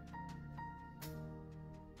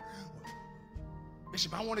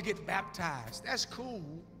 Bishop, I want to get baptized. That's cool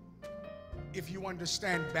if you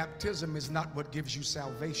understand baptism is not what gives you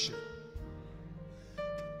salvation.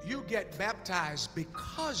 You get baptized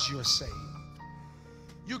because you're saved.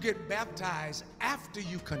 You get baptized after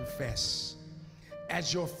you confess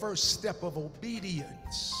as your first step of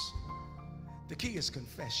obedience. The key is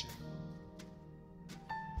confession.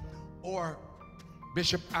 Or,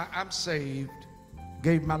 Bishop, I'm saved,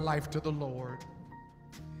 gave my life to the Lord,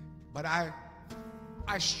 but I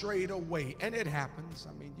strayed away, and it happens.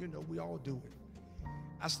 I mean, you know, we all do it.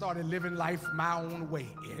 I started living life my own way.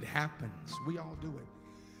 It happens. We all do it.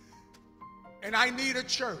 And I need a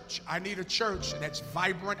church. I need a church that's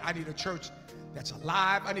vibrant. I need a church that's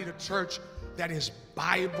alive. I need a church that is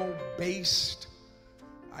Bible-based.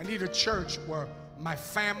 I need a church where my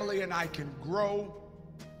family and I can grow.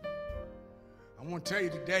 I want to tell you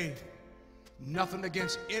today, nothing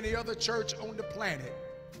against any other church on the planet,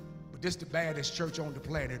 but this is the baddest church on the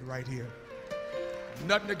planet right here.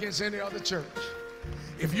 Nothing against any other church.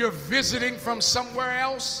 If you're visiting from somewhere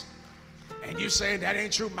else and you're saying that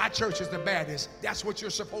ain't true, my church is the baddest, that's what you're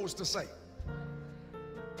supposed to say.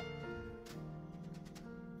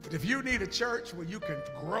 But if you need a church where you can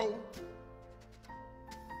grow,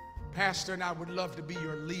 Pastor and I would love to be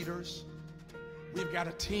your leaders. We've got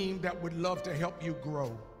a team that would love to help you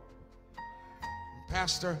grow.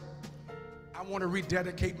 Pastor, I want to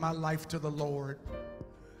rededicate my life to the Lord.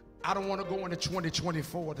 I don't want to go into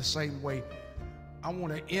 2024 the same way. I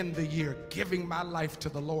want to end the year giving my life to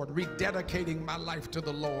the Lord, rededicating my life to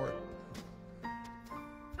the Lord.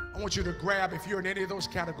 I want you to grab, if you're in any of those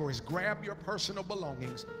categories, grab your personal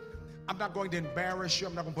belongings. I'm not going to embarrass you.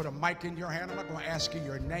 I'm not going to put a mic in your hand. I'm not going to ask you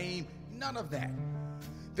your name. None of that.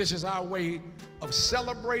 This is our way of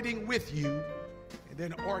celebrating with you and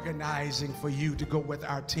then organizing for you to go with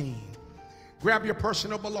our team. Grab your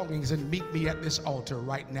personal belongings and meet me at this altar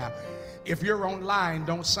right now. If you're online,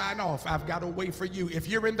 don't sign off. I've got a way for you. If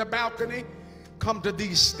you're in the balcony, come to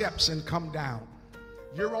these steps and come down.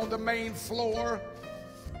 You're on the main floor,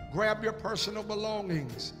 grab your personal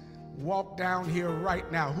belongings. Walk down here right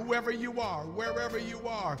now. Whoever you are, wherever you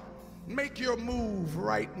are, make your move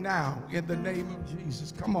right now in the name of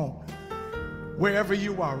Jesus. Come on. Wherever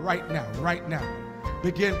you are right now,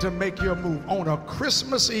 begin to make your move on a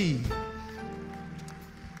Christmas Eve.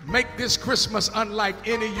 Make this Christmas unlike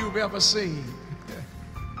any you've ever seen.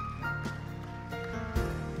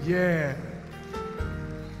 Yeah.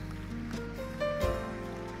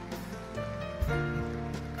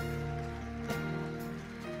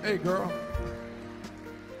 Hey, girl.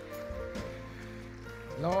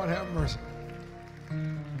 Lord have mercy.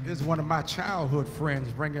 This is one of my childhood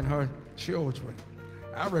friends bringing her children.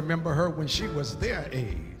 I remember her when she was their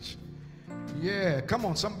age. Yeah, come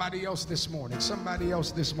on, somebody else this morning. Somebody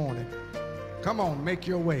else this morning. Come on, make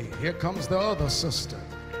your way. Here comes the other sister.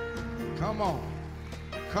 Come on.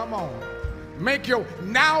 Come on. Make your,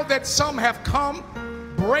 now that some have come,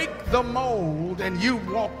 break the mold and you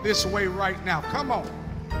walk this way right now. Come on.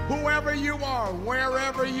 Whoever you are,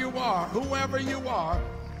 wherever you are, whoever you are,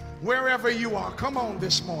 wherever you are, come on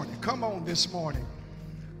this morning. Come on this morning.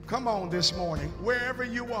 Come on this morning. Wherever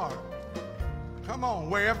you are. Come on,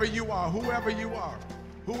 wherever you are, whoever you are,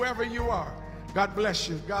 whoever you are. God bless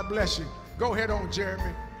you. God bless you. Go ahead on,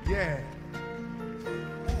 Jeremy. Yeah.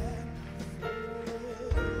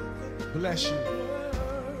 Bless you.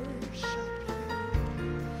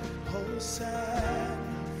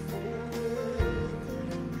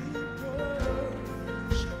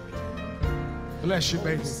 Bless you,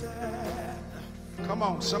 baby. Come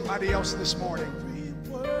on, somebody else this morning.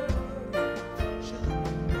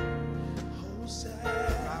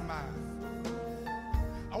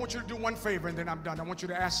 I want you to do one favor and then I'm done. I want you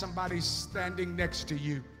to ask somebody standing next to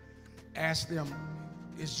you. Ask them,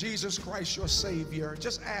 is Jesus Christ your Savior?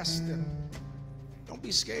 Just ask them. Don't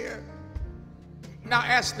be scared. Now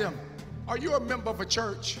ask them, are you a member of a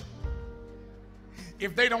church?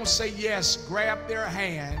 If they don't say yes, grab their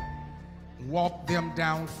hand, walk them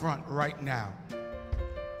down front right now.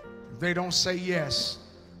 If they don't say yes,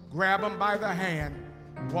 grab them by the hand,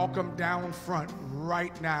 walk them down front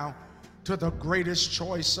right now to the greatest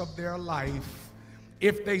choice of their life.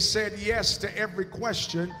 If they said yes to every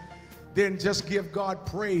question, then just give God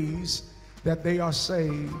praise that they are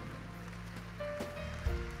saved.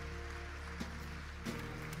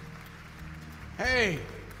 Hey,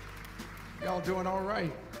 y'all doing all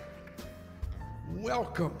right?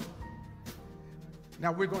 Welcome.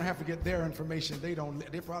 Now we're going to have to get their information. They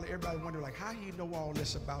probably, everybody wonder like, how do you know all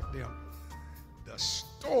this about them? The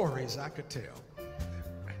stories I could tell.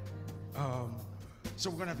 So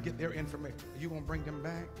we're going to have to get their information. You going to bring them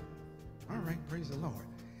back? All right, praise the Lord.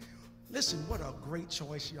 Listen, what a great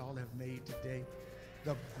choice y'all have made today.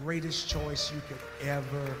 The greatest choice you could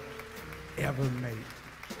ever make.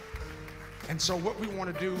 And so what we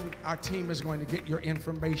want to do, our team is going to get your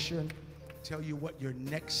information, tell you what your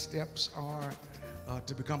next steps are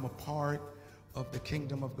to become a part of the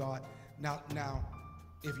kingdom of God. Now,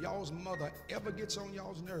 if y'all's mother ever gets on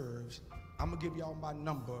y'all's nerves, I'm going to give y'all my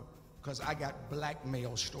number because I got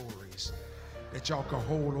blackmail stories that y'all can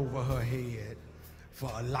hold over her head for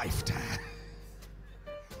a lifetime.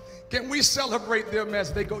 Can we celebrate them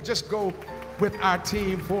as they go? Just go with our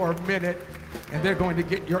team for a minute and they're going to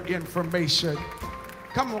get your information.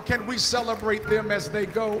 Come on, can we celebrate them as they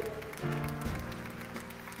go?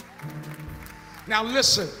 Now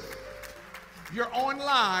listen, you're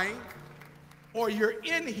online or you're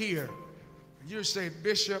in here. You say,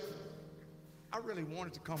 Bishop, I really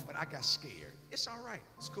wanted to come, but I got scared. It's all right.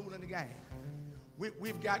 It's cool in the game.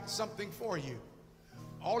 We've got something for you.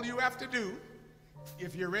 All you have to do,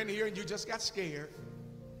 if you're in here and you just got scared,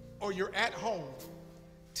 or you're at home,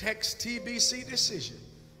 text TBC Decision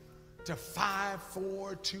to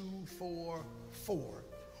 54244.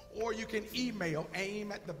 Or you can email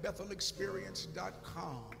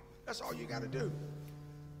aim@thebethelexperience.com. That's all you got to do.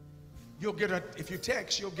 You'll get if you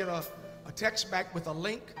text, you'll get a text back with a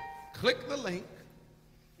link. Click the link.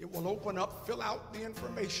 It will open up, fill out the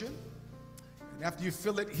information. And after you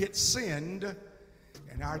fill it, hit send.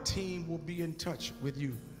 And our team will be in touch with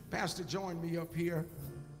you. Pastor, join me up here.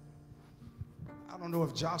 I don't know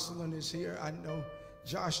if Jocelyn is here. I know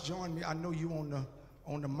Josh, join me. I know you on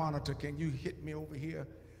the monitor. Can you hit me over here?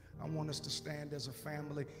 I want us to stand as a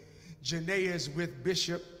family. Janae is with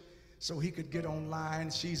Bishop so he could get online.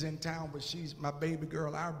 She's in town, but she's my baby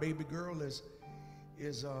girl. Our baby girl is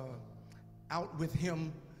out with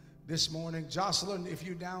him this morning. Jocelyn, if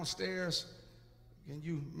you're downstairs, can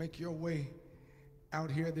you make your way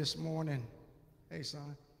out here this morning? Hey,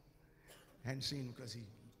 son. Hadn't seen him because he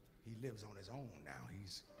lives on his own now.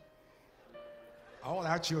 All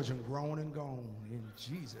our children grown and gone in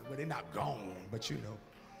Jesus. Well, they're not gone, but you know,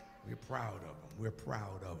 we're proud of them. We're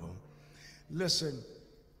proud of them. Listen,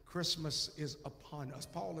 Christmas is upon us.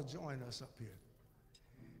 Paula, join us up here.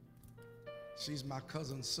 She's my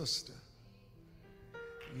cousin's sister.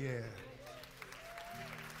 Yeah.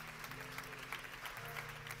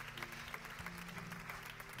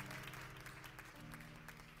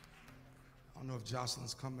 I don't know if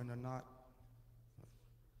Jocelyn's coming or not.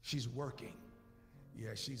 She's working.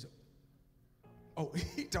 Yeah, she's. Oh,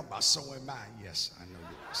 he talking about so am I. Yes, I know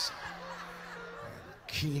you are so. I'm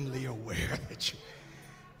keenly aware that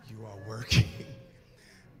you are working.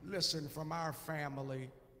 Listen, from our family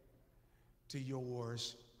to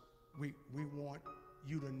yours, we want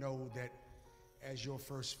you to know that as your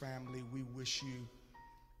first family, we wish you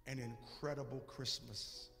an incredible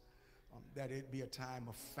Christmas. That it be a time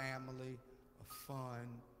of family, of fun,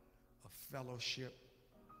 of fellowship.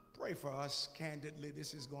 Pray for us. Candidly,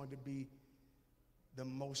 this is going to be the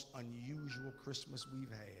most unusual Christmas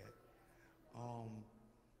we've had,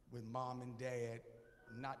 with mom and dad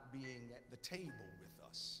not being at the table with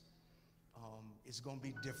us. It's going to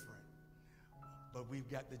be different, but we've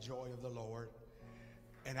got the joy of the Lord.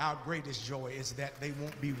 And our greatest joy is that they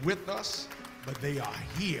won't be with us, but they are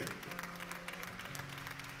here.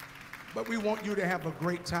 But we want you to have a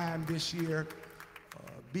great time this year.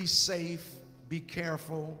 Be safe, be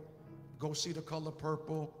careful, go see The Color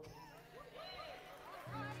Purple.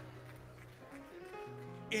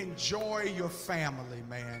 Enjoy your family,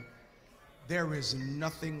 man. There is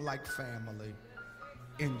nothing like family.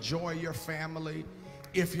 Enjoy your family.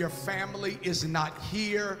 If your family is not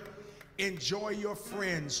here, enjoy your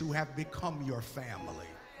friends who have become your family.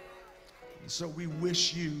 So we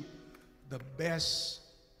wish you the best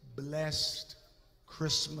blessed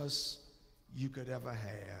Christmas you could ever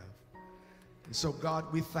have. And so, God,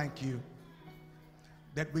 we thank you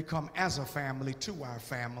that we come as a family to our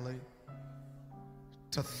family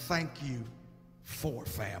to thank you for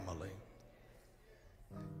family.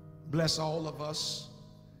 Bless all of us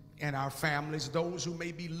and our families. Those who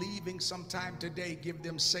may be leaving sometime today, give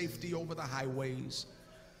them safety over the highways.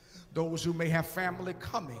 Those who may have family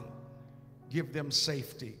coming, give them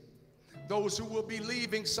safety. Those who will be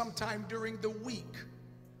leaving sometime during the week,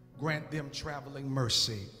 grant them traveling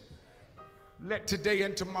mercy. Let today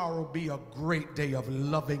and tomorrow be a great day of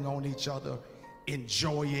loving on each other,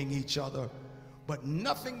 enjoying each other, but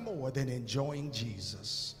nothing more than enjoying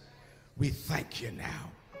Jesus. We thank you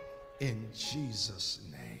now in Jesus'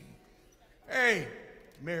 name. Hey,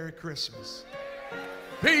 Merry Christmas.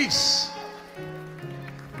 Peace.